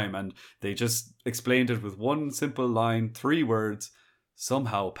all time, and they just explained it with one simple line, 3 words: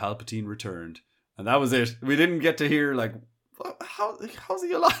 somehow Palpatine returned. And that was it. We didn't get to hear like, how's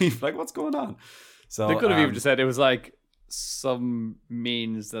he alive? Like, what's going on? So they could have even just said it was like some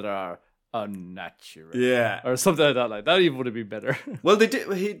means that are unnatural, yeah, or something like that. Like, that even would have been better. Well, they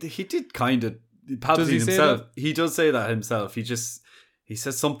did. He did kind of. Palpatine himself. He does say that himself. He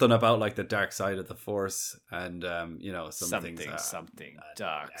says something about like the dark side of the Force, and something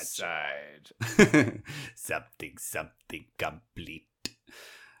dark side, something complete.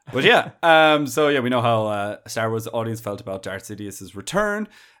 But yeah, so yeah, we know how Star Wars audience felt about Darth Sidious's return.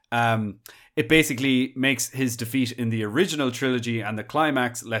 It basically makes his defeat in the original trilogy and the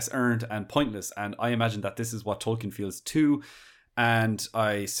climax less earned and pointless, and I imagine that this is what Tolkien feels too. And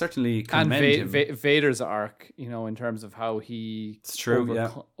I certainly commend him. Vader's arc, in terms of how he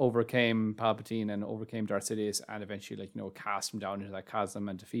overcame Palpatine and overcame Darth Sidious, and eventually, cast him down into that chasm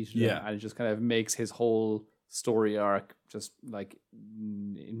and defeated him. And it just kind of makes his whole story arc just like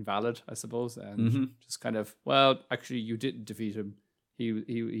invalid, I suppose. And just kind of, well, actually, you didn't defeat him.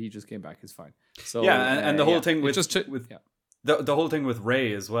 He just came back. He's fine. So and the whole thing with the whole thing with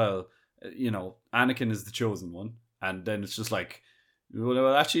Rey as well. Anakin is the chosen one. And then it's just like,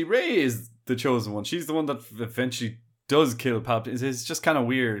 well, actually, Rey is the chosen one. She's the one that eventually does kill Palpatine. It's just kind of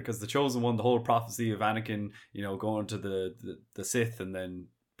weird because the chosen one, the whole prophecy of Anakin, going to the Sith and then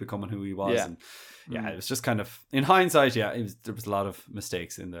becoming who he was. Yeah. And it was just kind of, in hindsight, there was a lot of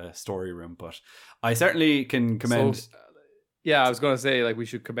mistakes in the story room, but I certainly can commend. So, I was going to say, like, we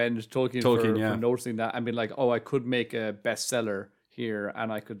should commend Tolkien for noticing that and being like, I could make a bestseller here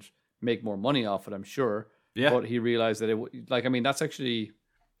and I could make more money off it, I'm sure. Yeah. But he realized that that's actually,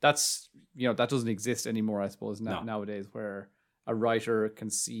 that doesn't exist anymore, I suppose, nowadays, where a writer can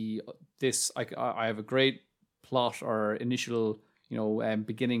see this. I have a great plot or initial,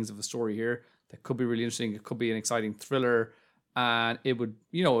 beginnings of a story here that could be really interesting. It could be an exciting thriller, and it would,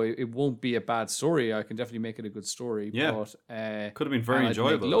 it won't be a bad story. I can definitely make it a good story. Yeah, but could have been very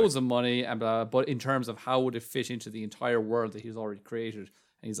enjoyable. Make loads of money, and but in terms of how would it fit into the entire world that he's already created,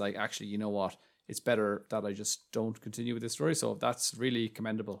 and he's like, actually, you know what? It's better that I just don't continue with this story. So that's really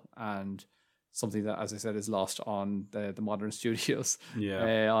commendable and something that, as I said, is lost on the modern studios.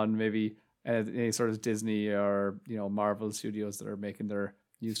 Yeah, on maybe any sort of Disney or Marvel studios that are making their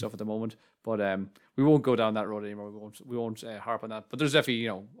new stuff at the moment. But we won't go down that road anymore. We won't harp on that. But there's definitely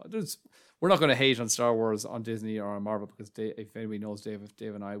we're not going to hate on Star Wars on Disney or on Marvel because if anybody knows Dave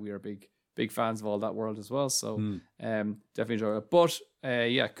and I, we are big fans of all that world as well. So definitely enjoy it. But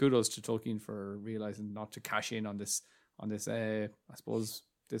kudos to Tolkien for realizing not to cash in on this I suppose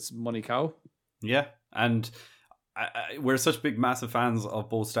this money cow. Yeah, and we're such big massive fans of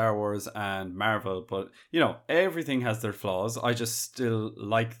both Star Wars and Marvel, but everything has their flaws. I just still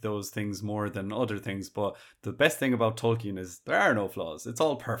like those things more than other things, but the best thing about Tolkien is there are no flaws. It's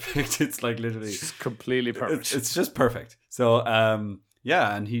all perfect. It's like literally it's completely perfect. It's just perfect. So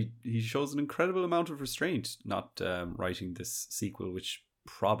and he shows an incredible amount of restraint not writing this sequel, which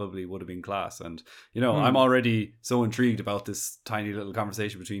probably would have been class. And I'm already so intrigued about this tiny little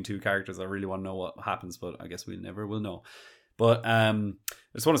conversation between two characters. I really want to know what happens, but I guess we never will know. But I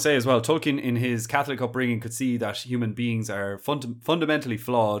just want to say as well, Tolkien in his Catholic upbringing could see that human beings are fundamentally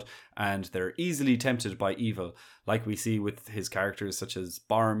flawed and they're easily tempted by evil, like we see with his characters such as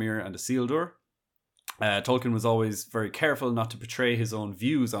Boromir and Isildur. Tolkien was always very careful not to portray his own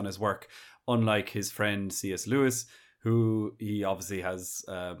views on his work, unlike his friend C.S. Lewis, who he obviously has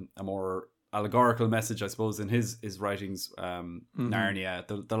a more allegorical message, I suppose, in his writings.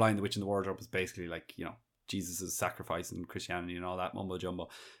 Narnia, the Lion, the Witch, and the Wardrobe was basically like, Jesus' sacrifice in Christianity and all that mumbo jumbo.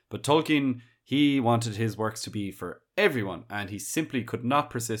 But Tolkien, he wanted his works to be for everyone, and he simply could not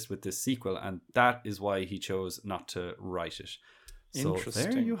persist with this sequel, and that is why he chose not to write it. So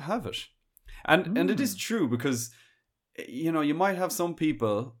there you have it. And it is true because, you might have some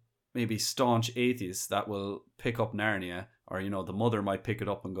people, maybe staunch atheists, that will pick up Narnia, or the mother might pick it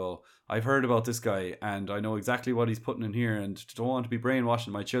up and go, I've heard about this guy and I know exactly what he's putting in here and don't want to be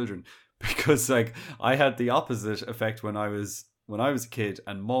brainwashing my children. Because like I had the opposite effect when I was a kid,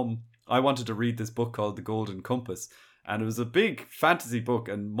 and I wanted to read this book called The Golden Compass, and it was a big fantasy book,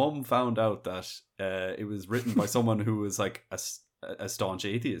 and Mum found out that it was written by someone who was like a staunch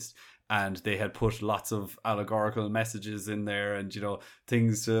atheist. And they had put lots of allegorical messages in there, and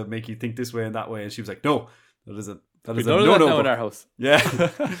things to make you think this way and that way. And she was like, "No, that is a no in our house." Yeah,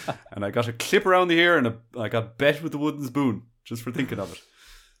 and I got a clip around the ear, and I got bet with the wooden spoon just for thinking of it.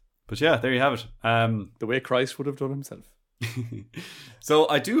 But yeah, there you have it. The way Christ would have done himself. So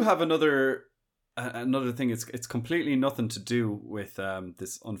I do have another thing. It's completely nothing to do with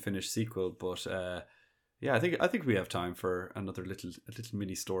this unfinished sequel, but. Yeah, I think we have time for a little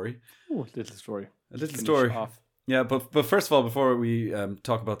mini story. Oh, little story. A little story. Off. Yeah, but first of all, before we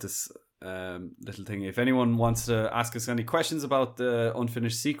talk about this little thing, if anyone wants to ask us any questions about the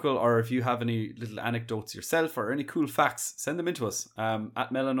unfinished sequel, or if you have any little anecdotes yourself or any cool facts, send them in to us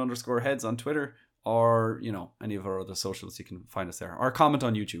at melon_heads on Twitter, or any of our other socials. You can find us there, or comment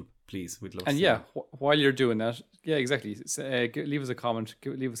on YouTube, please. We'd love to see that. While you're doing that, exactly, leave us a comment,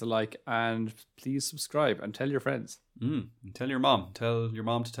 leave us a like, and please subscribe and tell your friends. And tell your mom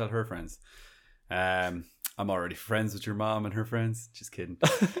to tell her friends. I'm already friends with your mom and her friends, just kidding.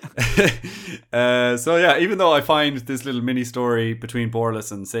 So yeah, even though I find this little mini story between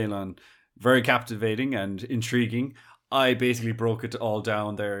Borlus and Ceylon very captivating and intriguing, I basically broke it all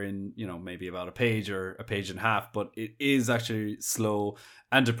down there in, maybe about a page or a page and a half, but it is actually slow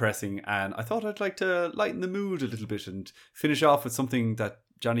and depressing. And I thought I'd like to lighten the mood a little bit and finish off with something that,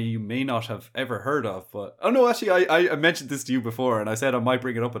 Johnny, you may not have ever heard of. But, oh no, actually, I mentioned this to you before, and I said I might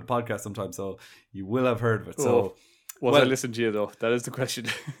bring it up at a podcast sometime, so you will have heard of it. So, I listened to you, though? That is the question.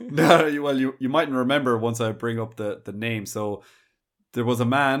 No, well, you mightn't remember once I bring up the name. So there was a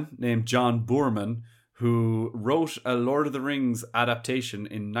man named John Boorman who wrote a Lord of the Rings adaptation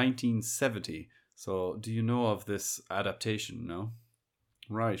in 1970. So, do you know of this adaptation? No?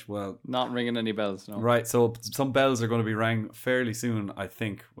 Right, well... Not ringing any bells, no. Right, so some bells are going to be rang fairly soon, I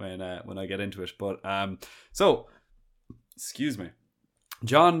think, when I get into it. But, so, excuse me.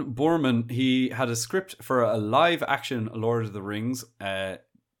 John Boorman, he had a script for a live-action Lord of the Rings that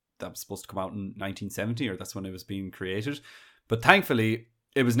was supposed to come out in 1970, or that's when it was being created. But thankfully,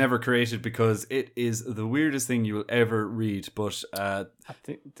 it was never created because it is the weirdest thing you will ever read. But I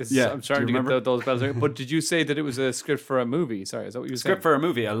think this. Yeah, I'm starting to get those bells. But did you say that it was a script for a movie? Sorry, is that what you said? Script for a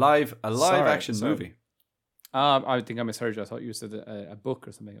movie, a live action movie. I think I misheard you. I thought you said a book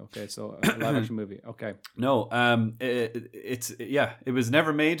or something. Okay, so a live action movie. Okay. No, it was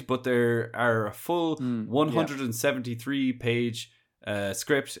never made, but there are a full 173 page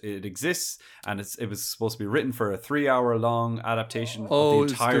script. It exists, and it was supposed to be written for a 3-hour long adaptation of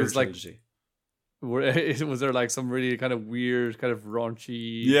the entire trilogy. Was there like some really kind of weird, kind of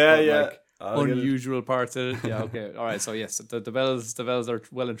raunchy, like unusual parts in it? Yeah, okay, all right. So yes, the bells are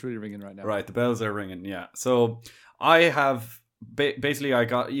well and truly ringing right now. Right, the bells are ringing. Yeah. So I have basically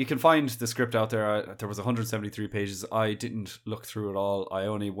you can find the script out there. There was 173 pages. I didn't look through it all. I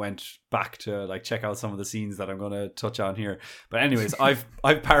only went back to like check out some of the scenes that I'm going to touch on here. But anyways, I've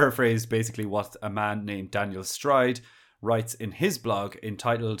paraphrased basically what a man named Daniel Stride writes in his blog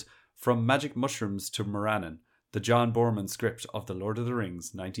entitled "From Magic Mushrooms to Morannon: The John Boorman Script of The Lord of the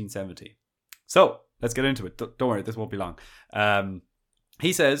Rings, 1970." So let's get into it. Don't worry, this won't be long.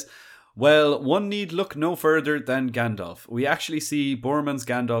 He says, well, one need look no further than Gandalf. We actually see Boorman's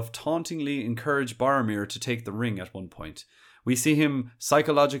Gandalf tauntingly encourage Boromir to take the ring at one point. We see him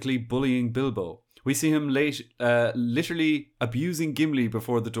psychologically bullying Bilbo. We see him literally abusing Gimli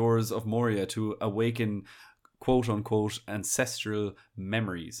before the doors of Moria to awaken quote-unquote ancestral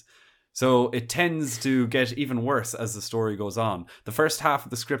memories. So it tends to get even worse as the story goes on. The first half of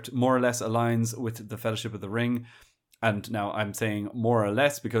the script more or less aligns with the Fellowship of the Ring. And now I'm saying more or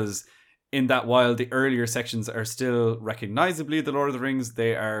less because in that while the earlier sections are still recognizably the Lord of the Rings,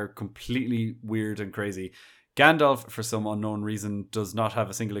 they are completely weird and crazy. Gandalf, for some unknown reason, does not have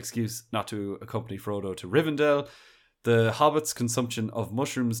a single excuse not to accompany Frodo to Rivendell. The Hobbit's consumption of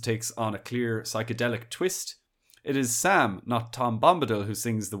mushrooms takes on a clear psychedelic twist. It is Sam, not Tom Bombadil, who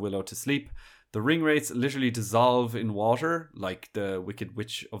sings the willow to sleep. The ring wraiths literally dissolve in water, like the Wicked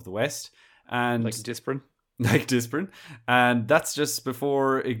Witch of the West. And like Disprin. Like Disprin. And that's just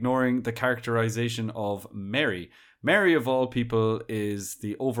before ignoring the characterization of Merry. Merry, of all people, is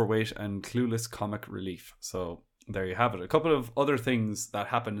the overweight and clueless comic relief. So there you have it. A couple of other things that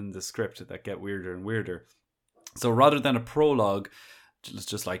happen in the script that get weirder and weirder. So rather than a prologue,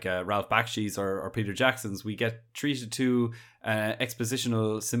 just like Ralph Bakshi's or Peter Jackson's, we get treated to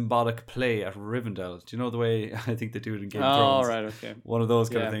expositional symbolic play at Rivendell. Do you know the way I think they do it in Game of Thrones? Oh, right, okay. One of those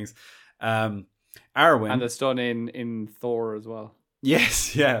kind of things. Arwen. And it's done in Thor as well.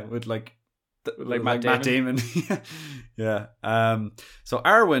 Yes, yeah, with like Matt Damon. Yeah. So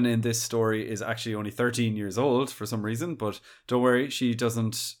Arwen in this story is actually only 13 years old for some reason, but don't worry, she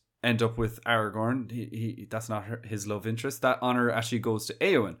doesn't end up with Aragorn. He that's not his love interest. That honor actually goes to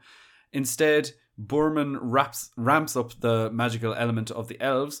Éowyn. Instead, Boorman ramps up the magical element of the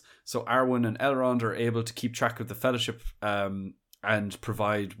elves, so Arwen and Elrond are able to keep track of the Fellowship and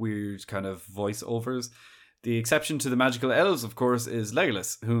provide weird kind of voiceovers. The exception to the magical elves, of course, is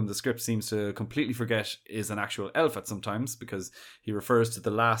Legolas, whom the script seems to completely forget is an actual elf at sometimes, because he refers to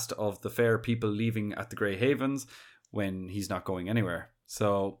the last of the fair people leaving at the Grey Havens when he's not going anywhere.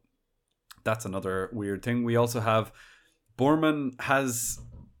 So that's another weird thing. We also have Boorman has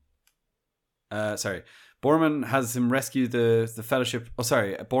him rescue the Fellowship.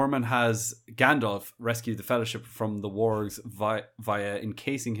 Boorman has Gandalf rescue the Fellowship from the wargs via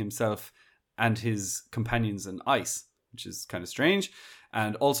encasing himself and his companions in ice, which is kind of strange.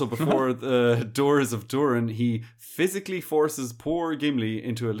 And also before the doors of Durin, he physically forces poor Gimli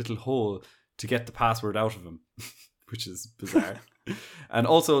into a little hole to get the password out of him, which is bizarre. And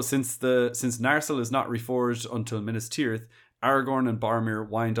also, since Narsil is not reforged until Minas Tirith, Aragorn and Boromir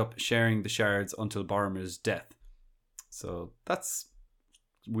wind up sharing the shards until Boromir's death. So that's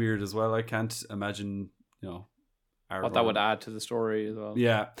weird as well. I can't imagine, Aragorn. What that would add to the story as well.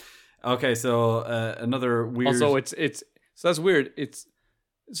 Yeah. Okay, so another weird... Also, it's so that's weird.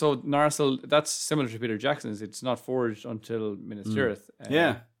 So Narsil, that's similar to Peter Jackson's. It's not forged until Minas Tirith.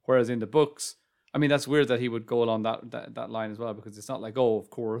 Yeah. Whereas in the books, I mean, that's weird that he would go along that line as well, because it's not like, oh, of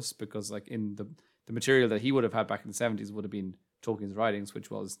course, because like in the material that he would have had back in the 70s would have been Tolkien's writings,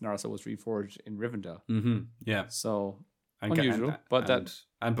 which was Narsil was reforged in Rivendell. Mm-hmm. Yeah. So unusual, but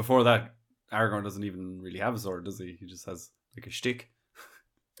and before that, Aragorn doesn't even really have a sword, does he? He just has like a shtick.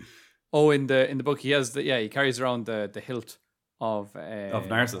 Oh, in the book, he has he carries around the hilt of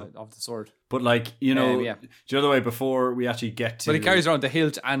Narsil, of the sword. But like the other way before we actually get to. But he carries around the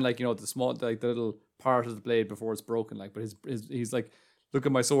hilt and like the small the little part of the blade before it's broken. Like, but he's like, look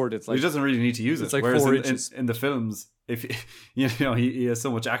at my sword. It's like he doesn't really need to use it. It's like whereas 4 inches. In the films, if he has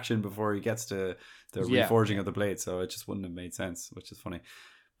so much action before he gets to the reforging of the blade, so it just wouldn't have made sense, which is funny.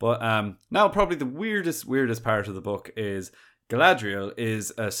 But now probably the weirdest part of the book is Galadriel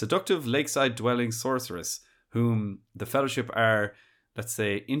is a seductive lakeside dwelling sorceress whom the Fellowship are, let's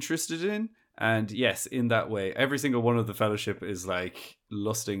say, interested in. And yes, in that way, every single one of the Fellowship is like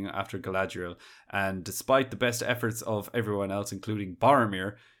lusting after Galadriel. And despite the best efforts of everyone else, including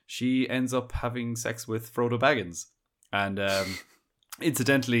Boromir, she ends up having sex with Frodo Baggins. And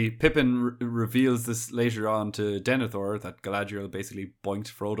incidentally, Pippin reveals this later on to Denethor that Galadriel basically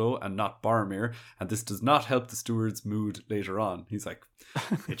boinked Frodo and not Boromir. And this does not help the steward's mood later on. He's like,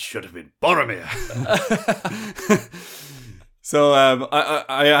 it should have been Boromir. So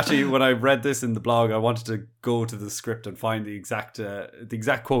I actually, when I read this in the blog, I wanted to go to the script and find the exact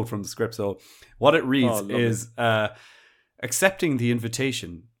quote from the script. So what it reads is, accepting the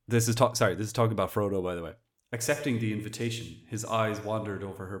invitation. This is talking about Frodo, by the way. Accepting the invitation, his eyes wandered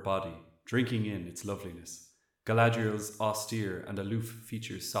over her body, drinking in its loveliness. Galadriel's austere and aloof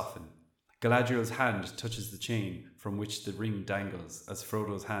features soften. Galadriel's hand touches the chain from which the ring dangles as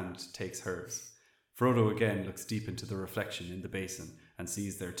Frodo's hand takes hers. Frodo again looks deep into the reflection in the basin and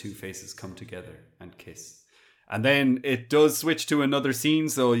sees their two faces come together and kiss. And then it does switch to another scene,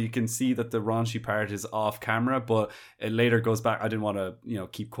 so you can see that the raunchy part is off camera, but it later goes back. I didn't want to,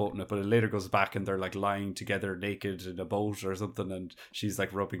 keep quoting it, but it later goes back and they're like lying together naked in a boat or something, and she's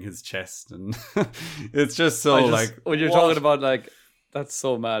like rubbing his chest, and it's just so when you're talking about like, that's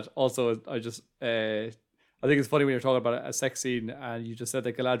so mad. Also, I think it's funny when you're talking about a sex scene and you just said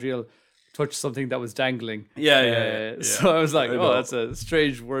that Galadriel touched something that was dangling. Yeah. So I was like, that's a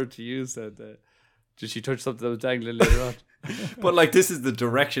strange word to use. That did she touch something that was dangling later on? But like, this is the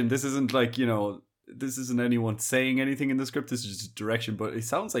direction. This isn't like, this isn't anyone saying anything in the script. This is just direction. But it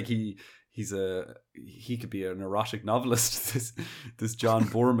sounds like he could be an erotic novelist. This John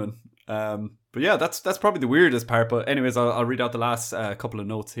Boorman. But yeah, that's probably the weirdest part. But anyways, I'll read out the last couple of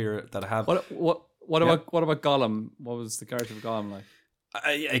notes here that I have. What about Gollum? What was the character of Gollum like?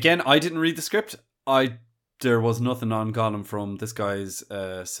 Again, I didn't read the script. There was nothing on Gollum from this guy's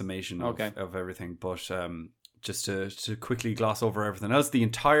summation of everything. But just to quickly gloss over everything else, the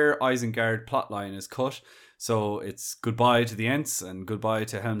entire Isengard plotline is cut. So it's goodbye to the Ents and goodbye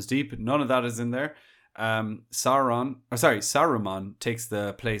to Helm's Deep. None of that is in there. Saruman takes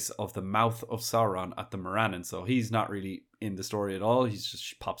the place of the mouth of Sauron at the Morannon. So he's not really in the story at all. He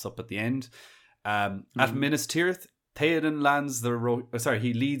just pops up at the end. At Minas Tirith, Theoden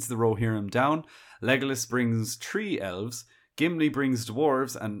leads the Rohirrim down. Legolas brings 3 elves. Gimli brings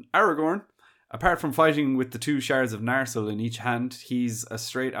dwarves, and Aragorn, apart from fighting with the 2 shards of Narsil in each hand, he's a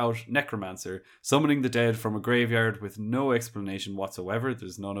straight-out necromancer, summoning the dead from a graveyard with no explanation whatsoever.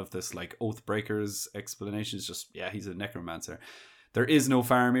 There's none of this like Oathbreakers explanation. It's just, he's a necromancer. There is no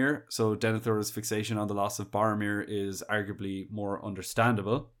Faramir, so Denethor's fixation on the loss of Boromir is arguably more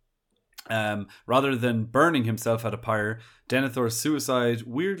understandable. Rather than burning himself at a pyre, Denethor's suicide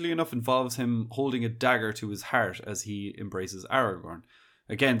weirdly enough involves him holding a dagger to his heart as he embraces Aragorn.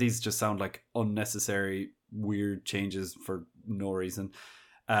 Again, these just sound like unnecessary, weird changes for no reason.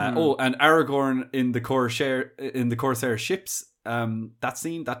 And Aragorn in the Corsair ships, that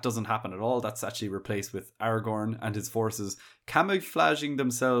scene, that doesn't happen at all. That's actually replaced with Aragorn and his forces camouflaging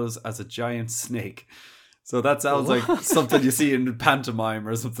themselves as a giant snake. So that sounds like something you see in pantomime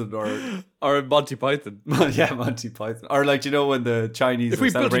or something, or Monty Python. Yeah, Monty Python. Or like, when the Chinese if we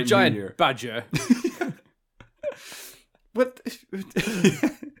built a giant New Year. badger. What?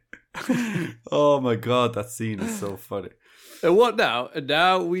 Oh my god, that scene is so funny. What now? And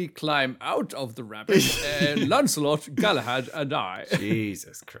now we climb out of the rabbit. Lancelot, Galahad, and I.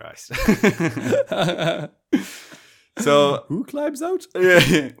 Jesus Christ. So who climbs out?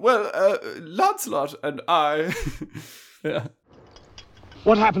 Well, Lancelot and I. Yeah.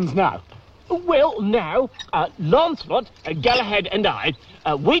 What happens now? Well, now, Lancelot, Galahad and I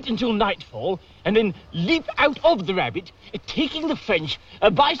wait until nightfall and then leap out of the rabbit, taking the French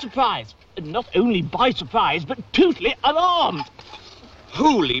by surprise. Not only by surprise, but totally unarmed.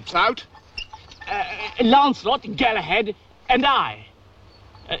 Who leaps out? Lancelot, Galahad, and I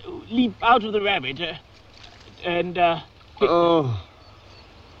leap out of the rabbit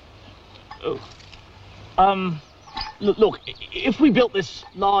Look, if we built this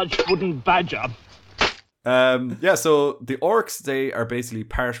large wooden badger... So the orcs, they are basically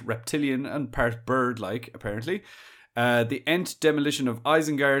part reptilian and part bird-like, apparently. The Ent demolition of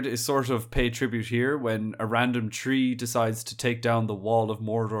Isengard is sort of paid tribute here when a random tree decides to take down the wall of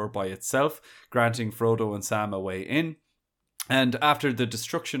Mordor by itself, granting Frodo and Sam a way in. And after the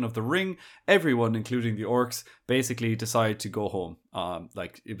destruction of the ring, everyone, including the orcs, basically decide to go home.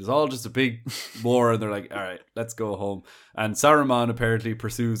 It was all just a big war, and they're like, all right, let's go home. And Saruman apparently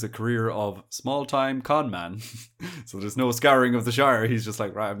pursues a career of small-time con man. So there's no scouring of the Shire. He's just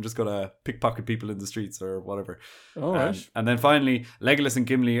like, right, I'm just going to pickpocket people in the streets or whatever. All right. And then finally, Legolas and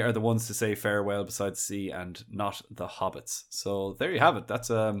Gimli are the ones to say farewell beside the sea, and not the hobbits. So there you have it. That's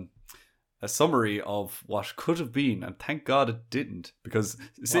a summary of what could have been, and thank God it didn't, because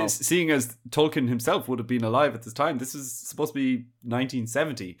seeing as Tolkien himself would have been alive at this time, this is supposed to be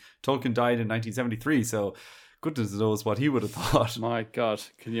 1970. Tolkien died in 1973, so goodness knows what he would have thought. My God,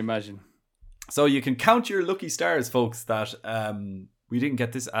 can you imagine? So you can count your lucky stars, folks, that we didn't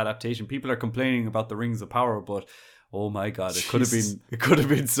get this adaptation. People are complaining about the Rings of Power, but oh my God, it could have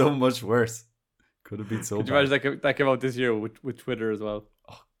been so much worse. Could have been so Could you bad. imagine that came out this year with Twitter as well?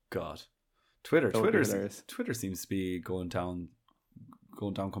 Oh God. Twitter seems to be going down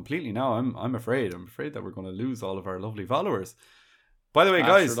completely now. I'm afraid that we're going to lose all of our lovely followers. By the way,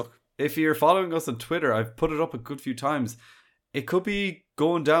 guys, if you're following us on Twitter, I've put it up a good few times. It could be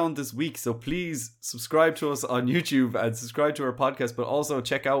going down this week, so please subscribe to us on YouTube and subscribe to our podcast. But also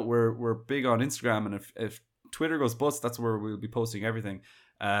check out we're big on Instagram, and if Twitter goes bust, that's where we'll be posting everything.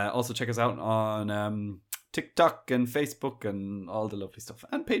 Also check us out on TikTok and Facebook and all the lovely stuff,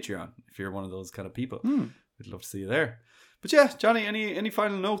 and Patreon if you're one of those kind of people. We'd love to see you there. But yeah, Johnny, any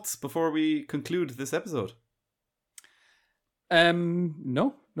final notes before we conclude this episode?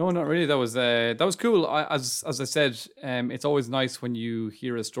 No, not really. That was cool. As I said, it's always nice when you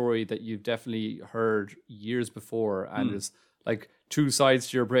hear a story that you've definitely heard years before, and it's like two sides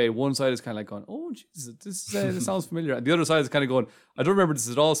to your brain. One side is kind of like going, oh, Jesus, this sounds familiar. And the other side is kind of going, I don't remember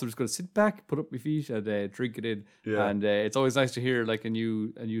this at all, so I'm just going to sit back, put up my feet, and drink it in. Yeah. And it's always nice to hear like a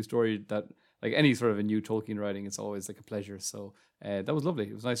new story that, like any sort of a new Tolkien writing, it's always like a pleasure. So that was lovely.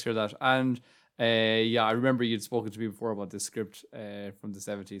 It was nice to hear that. And I remember you'd spoken to me before about this script from the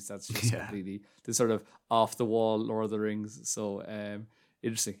 70s. That's just completely the sort of off the wall Lord of the Rings. So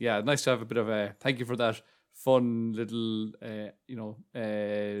interesting. Yeah, nice to have a bit of a thank you for that fun little, I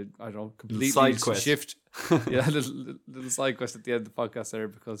don't know, completely side quest shift. Yeah, little side quest at the end of the podcast there,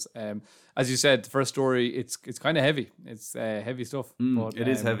 because as you said, the first story, it's kind of heavy. It's heavy stuff, but it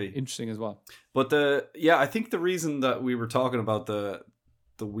is heavy, interesting as well. But I think the reason that we were talking about the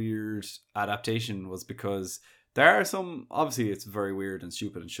weird adaptation was because there are some, obviously it's very weird and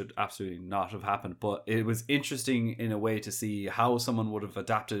stupid and should absolutely not have happened, but it was interesting in a way to see how someone would have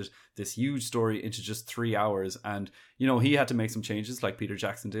adapted this huge story into just 3 hours. And, he had to make some changes like Peter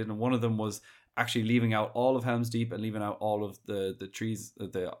Jackson did. And one of them was actually leaving out all of Helm's Deep and leaving out all of the trees,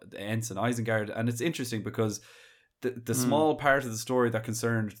 the Ents and Isengard. And it's interesting because the small part of the story that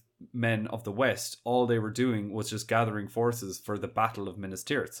concerned men of the West, all they were doing was just gathering forces for the Battle of Minas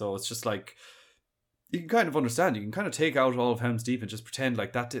Tirith. So it's just like, you can kind of understand. You can kind of take out all of Helm's Deep and just pretend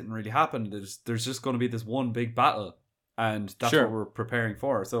like that didn't really happen. There's just going to be this one big battle, and that's what we're preparing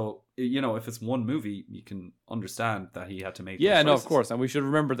for. So, if it's one movie, you can understand that he had to make. Yeah, no, of course, and we should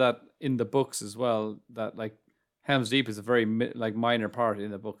remember that in the books as well. That like Helm's Deep is a very minor part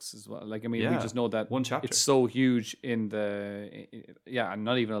in the books as well. Like, I mean, we just know that one chapter. It's so huge in and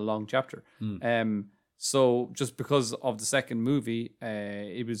not even a long chapter. So just because of the second movie,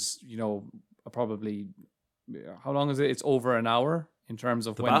 it was probably, how long is it? It's over an hour in terms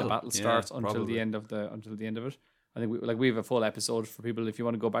of when the battle starts until the end of it. I think we have a full episode for people if you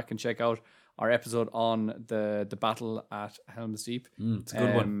want to go back and check out our episode on the battle at Helm's Deep. It's a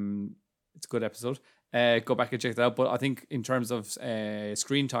good one. It's a good episode. Go back and check that out. But I think in terms of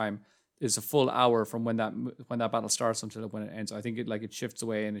screen time, it's a full hour from when that battle starts until when it ends. I think it shifts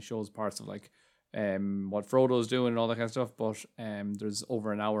away and it shows parts of what Frodo's doing and all that kind of stuff, but there's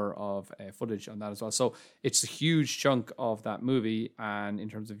over an hour of footage on that as well. So it's a huge chunk of that movie, and in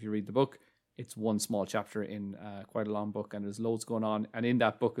terms of if you read the book, it's one small chapter in quite a long book, and there's loads going on. And in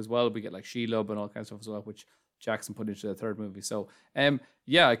that book as well, we get like Shelob and all kinds of stuff as well, which Jackson put into the third movie. So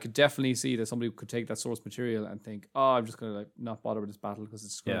I could definitely see that somebody could take that source material and think, I'm just going to not bother with this battle because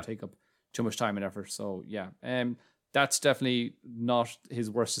it's going to take up too much time and effort. So that's definitely not his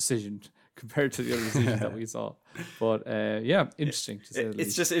worst decision compared to the other decisions that we saw. But interesting to say the least.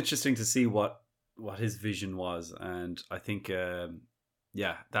 It's just interesting to see what his vision was, and I think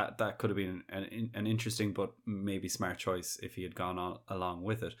yeah, that could have been an interesting but maybe smart choice if he had gone on along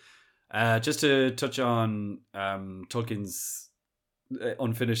with it. Just to touch on Tolkien's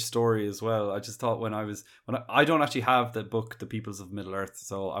unfinished story as well. I just thought I don't actually have the book The Peoples of Middle Earth,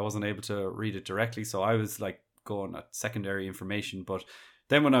 so I wasn't able to read it directly, so I was like going at secondary information. But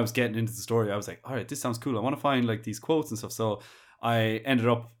then when I was getting into the story, I was like, all right, this sounds cool, I want to find like these quotes and stuff. So I ended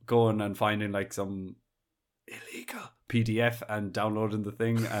up going and finding like some illegal PDF and downloading the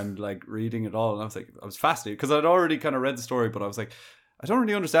thing and like reading it all, and I was fascinated because I'd already kind of read the story, but I was like, I don't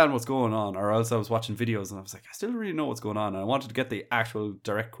really understand what's going on, or else I was watching videos and I was like, I still don't really know what's going on, and I wanted to get the actual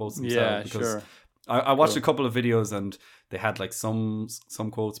direct quotes themselves. Because sure. I watched a couple of videos and they had like some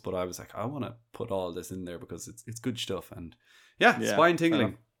quotes, but I was like, I want to put all this in there because it's good stuff, and spine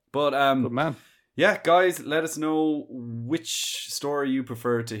tingling. But good man. Yeah, guys, let us know which story you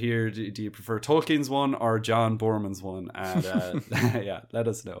prefer to hear. Do you prefer Tolkien's one or John Boorman's one? And let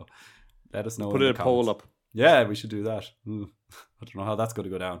us know. Let us know. Put a poll up. Yeah, we should do that. I don't know how that's going to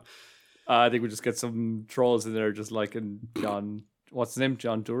go down. I think we just get some trolls in there, just like in John. What's his name?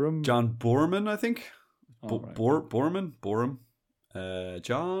 John Durham. John Boorman, I think. Right. Boorman.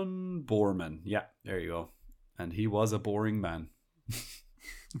 John Boorman. Yeah, there you go. And he was a boring man.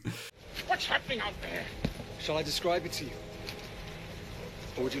 What's happening out there? Shall I describe it to you?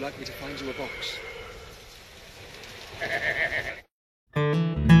 Or would you like me to find you a box?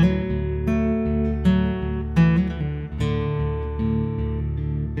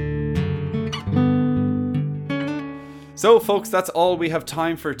 So, folks, that's all we have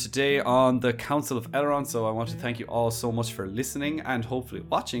time for today on the Council of Elrond. So I want to thank you all so much for listening and hopefully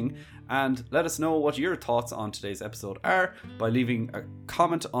watching. And let us know what your thoughts on today's episode are by leaving a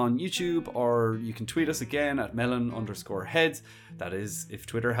comment on YouTube, or you can tweet us again at melon_heads. That is, if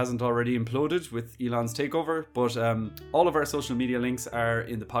Twitter hasn't already imploded with Elon's takeover. But all of our social media links are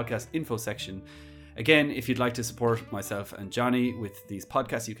in the podcast info section. Again, if you'd like to support myself and Johnny with these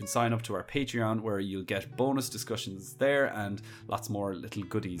podcasts, you can sign up to our Patreon, where you'll get bonus discussions there and lots more little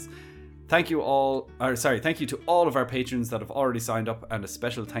goodies. Thank you to all of our patrons that have already signed up, and a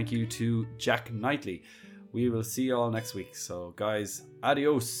special thank you to Jack Knightley. We will see you all next week. So, guys,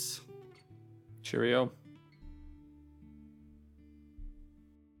 adios. Cheerio.